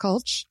from Las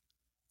Culture?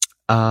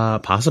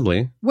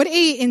 Possibly. What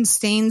a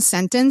insane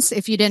sentence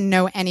if you didn't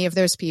know any of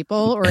those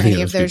people or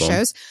any of those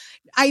shows.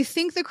 I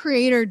think the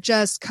creator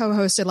just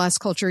co-hosted Las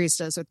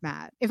Culturistas with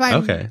Matt, if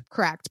I'm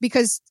correct,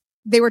 because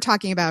they were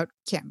talking about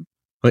Kim.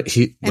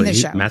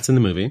 Matt's in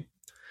the movie.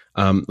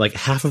 Like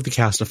half of the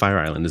cast of Fire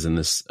Island is in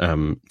this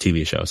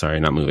TV show. Sorry,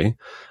 not movie.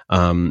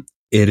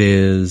 It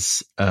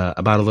is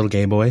about a little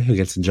gay boy who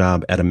gets a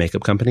job at a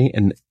makeup company,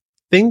 and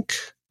think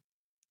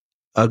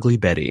Ugly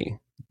Betty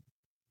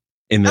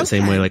in that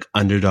same way, like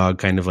underdog,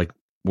 kind of like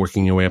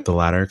working your way up the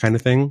ladder kind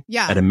of thing.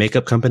 Yeah. At a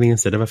makeup company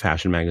instead of a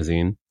fashion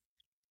magazine.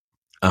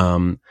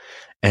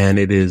 And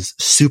it is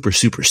super,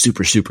 super,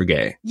 super, super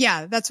gay.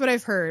 Yeah, that's what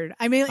I've heard.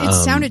 I mean, it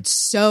sounded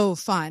so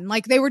fun.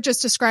 Like they were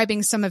just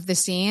describing some of the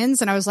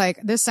scenes, and I was like,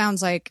 this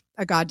sounds like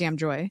a goddamn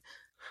joy.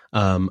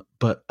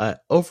 But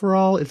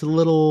overall, it's a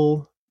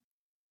little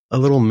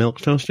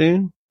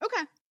milquetoasty.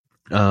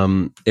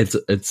 Okay.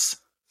 It's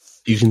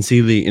you can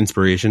see the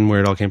inspiration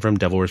where it all came from.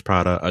 Devil Wears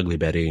Prada, Ugly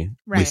Betty.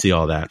 Right. We see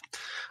all that.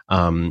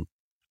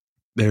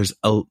 There's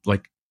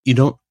you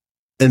don't.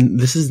 And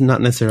this is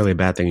not necessarily a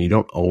bad thing. You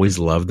don't always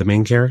love the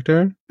main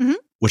character,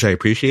 which I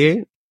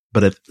appreciate.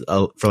 But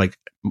for like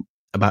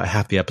about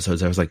half the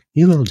episodes, I was like,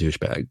 "You little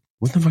douchebag!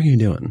 What the fuck are you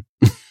doing?"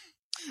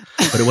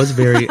 But it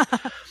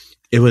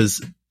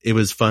was it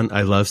was fun.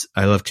 I love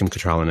Kim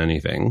Cattrall in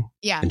anything.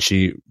 Yeah, and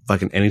she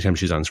fucking anytime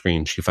she's on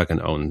screen, she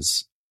fucking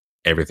owns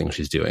everything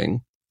she's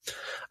doing.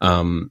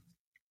 And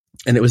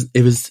it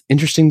was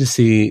interesting to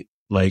see.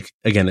 Like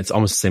again, it's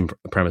almost the same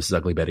premise as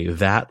Ugly Betty.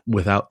 That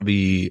without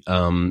the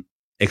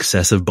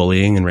excessive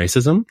bullying and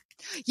racism.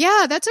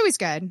 Yeah, that's always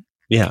good.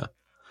 Yeah.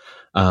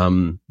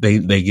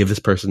 They give this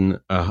person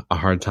a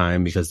hard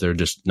time because they're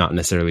just not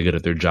necessarily good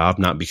at their job,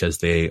 not because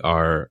they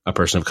are a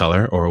person of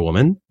color or a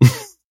woman.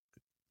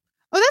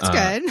 Oh, that's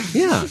good.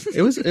 Yeah.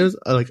 It was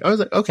like, I was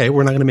like, okay,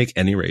 we're not going to make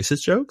any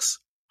racist jokes.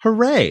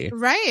 Hooray.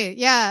 Right.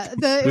 Yeah.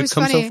 It We've was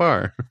come funny. so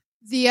far.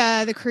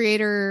 The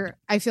creator,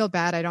 I feel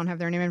bad. I don't have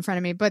their name in front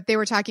of me, but they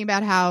were talking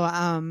about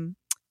how,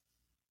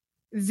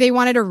 they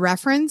wanted to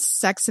reference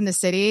Sex in the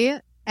City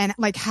and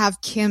like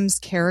have Kim's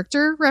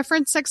character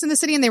reference Sex in the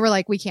City. And they were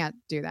like, we can't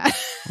do that.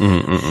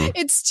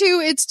 It's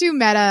too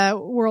meta.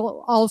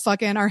 We'll all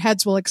fucking, our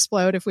heads will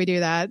explode if we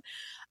do that.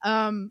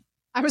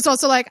 I was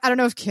also like, I don't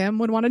know if Kim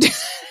would want to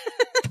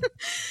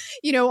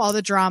do all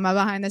the drama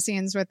behind the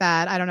scenes with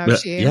that. I don't know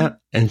if yeah.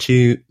 And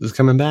she was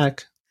coming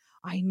back.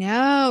 I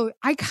know.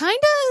 I kind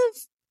of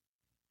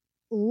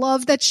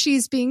love that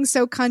she's being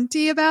so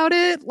cunty about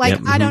it.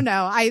 Like, I don't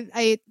know.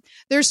 I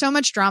there's so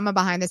much drama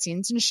behind the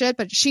scenes and shit,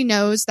 but she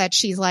knows that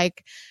she's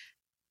like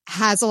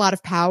has a lot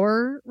of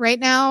power right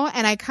now.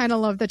 And I kind of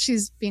love that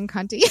she's being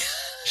cunty.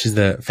 She's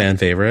the fan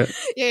favorite.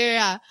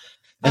 Yeah.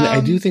 And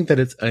I do think that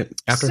it's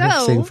after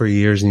her saying for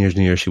years and years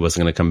and years she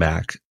wasn't going to come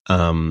back,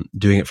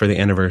 doing it for the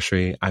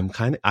anniversary. I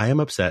am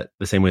upset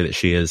the same way that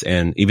she is,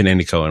 and even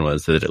Andy Cohen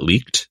was, that it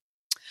leaked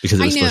because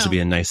it was supposed to be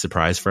a nice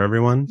surprise for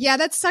everyone. Yeah,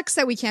 that sucks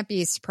that we can't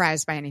be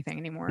surprised by anything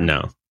anymore.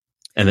 No,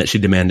 and that she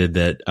demanded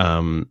that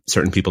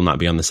certain people not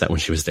be on the set when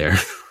she was there.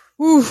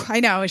 Ooh,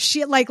 I know.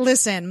 She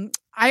listen.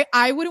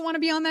 I wouldn't want to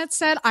be on that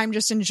set. I'm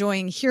just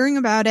enjoying hearing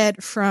about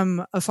it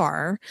from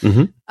afar.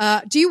 Do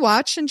you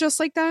watch And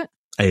Just Like That?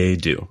 I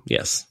do,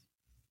 yes.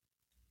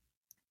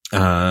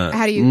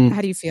 How do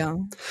you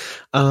feel?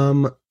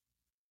 I'm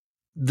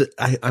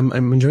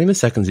enjoying the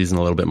second season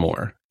a little bit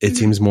more. It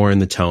seems more in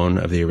the tone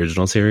of the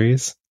original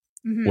series,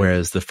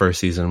 whereas the first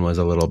season was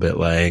a little bit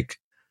like,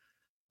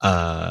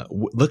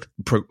 look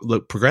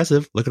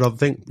progressive. Look at all the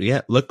things.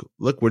 Yeah, look,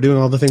 we're doing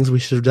all the things we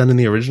should have done in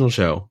the original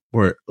show.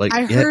 We're like,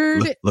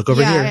 look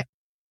over here.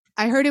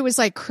 I heard it was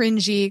like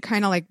cringy,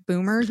 kind of like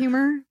boomer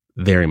humor.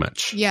 Very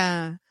much.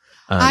 Yeah.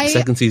 The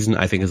second season,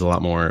 I think, is a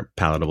lot more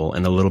palatable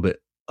and a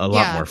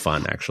lot more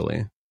fun,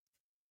 actually.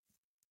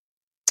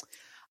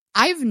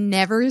 I've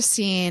never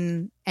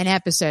seen an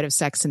episode of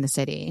Sex in the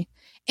City,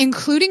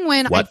 including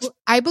when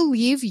I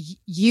believe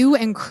you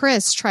and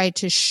Chris tried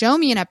to show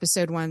me an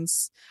episode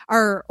once,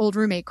 our old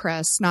roommate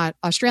Chris, not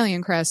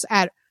Australian Chris,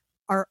 at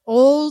our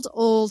old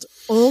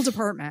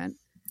apartment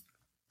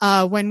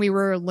when we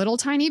were little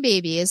tiny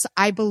babies,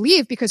 I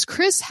believe, because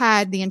Chris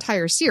had the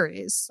entire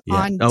series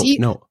on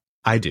No,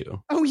 I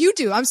do. Oh, you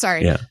do? I'm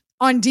sorry. Yeah.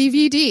 On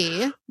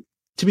DVD.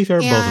 To be fair,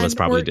 both of us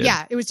probably did.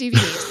 Yeah, it was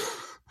DVD.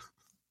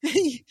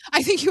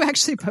 I think you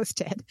actually both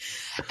did.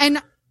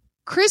 And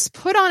Chris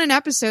put on an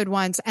episode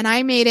once and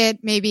I made it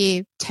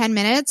maybe 10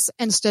 minutes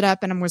and stood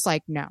up and was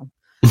like, no,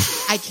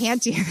 I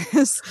can't do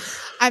this.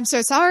 I'm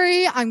so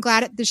sorry. I'm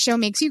glad the show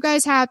makes you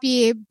guys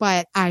happy,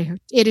 but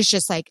it is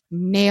just like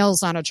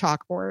nails on a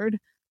chalkboard.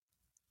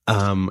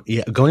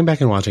 Yeah, going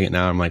back and watching it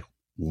now, I'm like,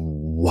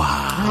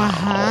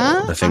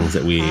 wow, the things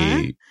that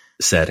we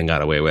said and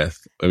got away with.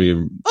 I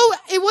mean,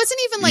 it wasn't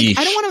even like,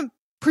 I don't want to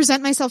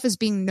present myself as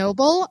being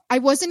noble. I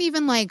wasn't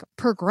even like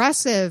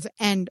progressive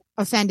and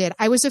offended.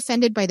 I was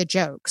offended by the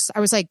jokes. I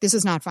was like, this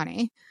is not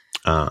funny.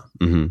 And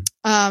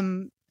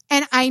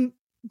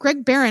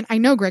Greg Behrendt, I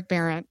know Greg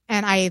Behrendt,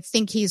 and I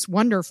think he's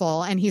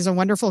wonderful, and he's a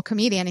wonderful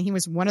comedian, and he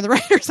was one of the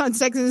writers on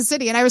Sex and the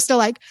City. And I was still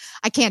like,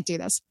 I can't do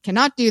this.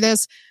 Cannot do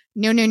this.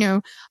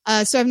 No.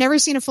 So I've never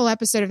seen a full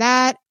episode of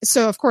that.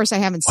 So of course I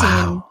haven't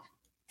seen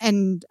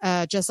And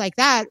Just Like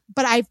That,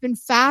 but I've been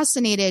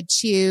fascinated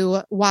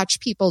to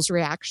watch people's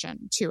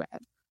reaction to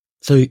it.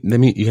 So I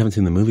mean, you haven't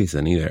seen the movies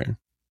then either.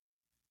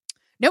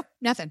 Nope,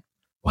 nothing.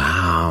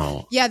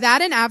 Wow. Yeah,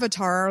 that and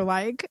Avatar are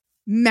like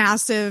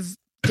massive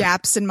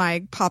gaps in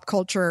my pop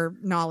culture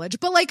knowledge.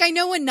 But like, I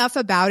know enough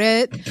about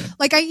it.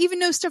 Like, I even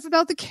know stuff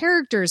about the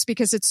characters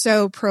because it's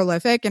so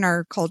prolific in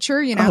our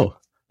culture, you know? Oh,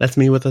 that's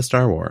me with a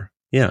Star Wars.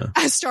 Yeah.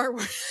 A Star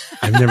Wars.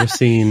 I've never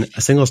seen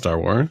a single Star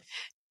Wars.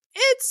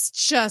 It's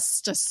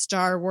just a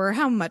Star Wars.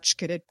 How much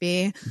could it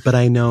be? But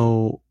I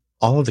know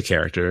all of the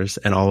characters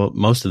and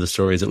most of the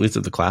stories, at least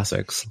of the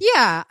classics.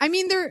 Yeah. I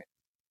mean,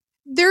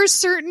 there are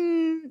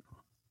certain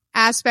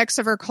aspects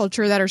of our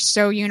culture that are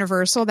so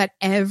universal that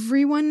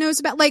everyone knows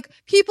about. Like,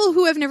 people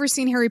who have never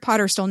seen Harry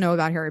Potter still know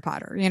about Harry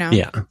Potter, you know?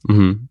 Yeah.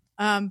 Mm-hmm.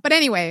 But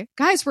anyway,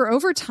 guys, we're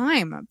over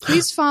time.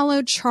 Please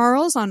follow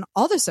Charles on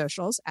all the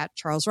socials at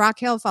Charles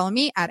Rockhill. Follow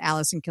me at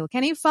Allison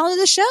Kilkenny. Follow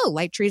the show,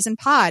 Light Treason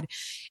Pod.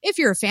 If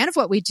you're a fan of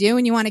what we do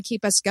and you want to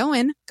keep us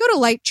going, go to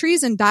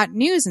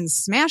lighttreason.news and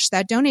smash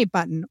that donate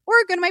button, or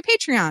go to my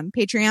Patreon,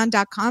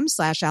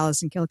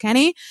 patreon.com/Allison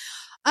Kilkenny.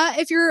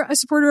 If you're a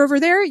supporter over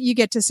there, you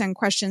get to send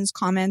questions,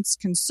 comments,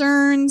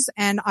 concerns,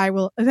 and I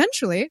will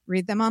eventually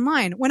read them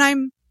online when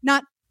I'm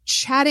not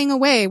chatting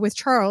away with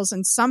Charles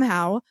and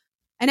somehow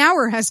an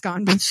hour has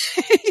gone by.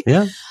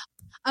 Yeah.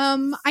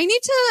 I need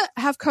to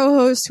have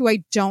co-hosts who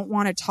I don't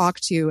want to talk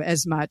to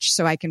as much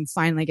so I can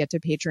finally get to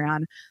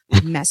Patreon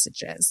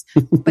messages.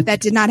 But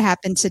that did not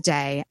happen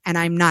today, and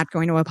I'm not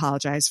going to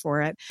apologize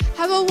for it.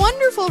 Have a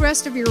wonderful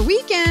rest of your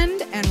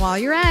weekend, and while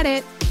you're at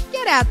it,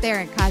 get out there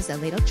and cause a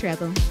little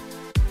trouble.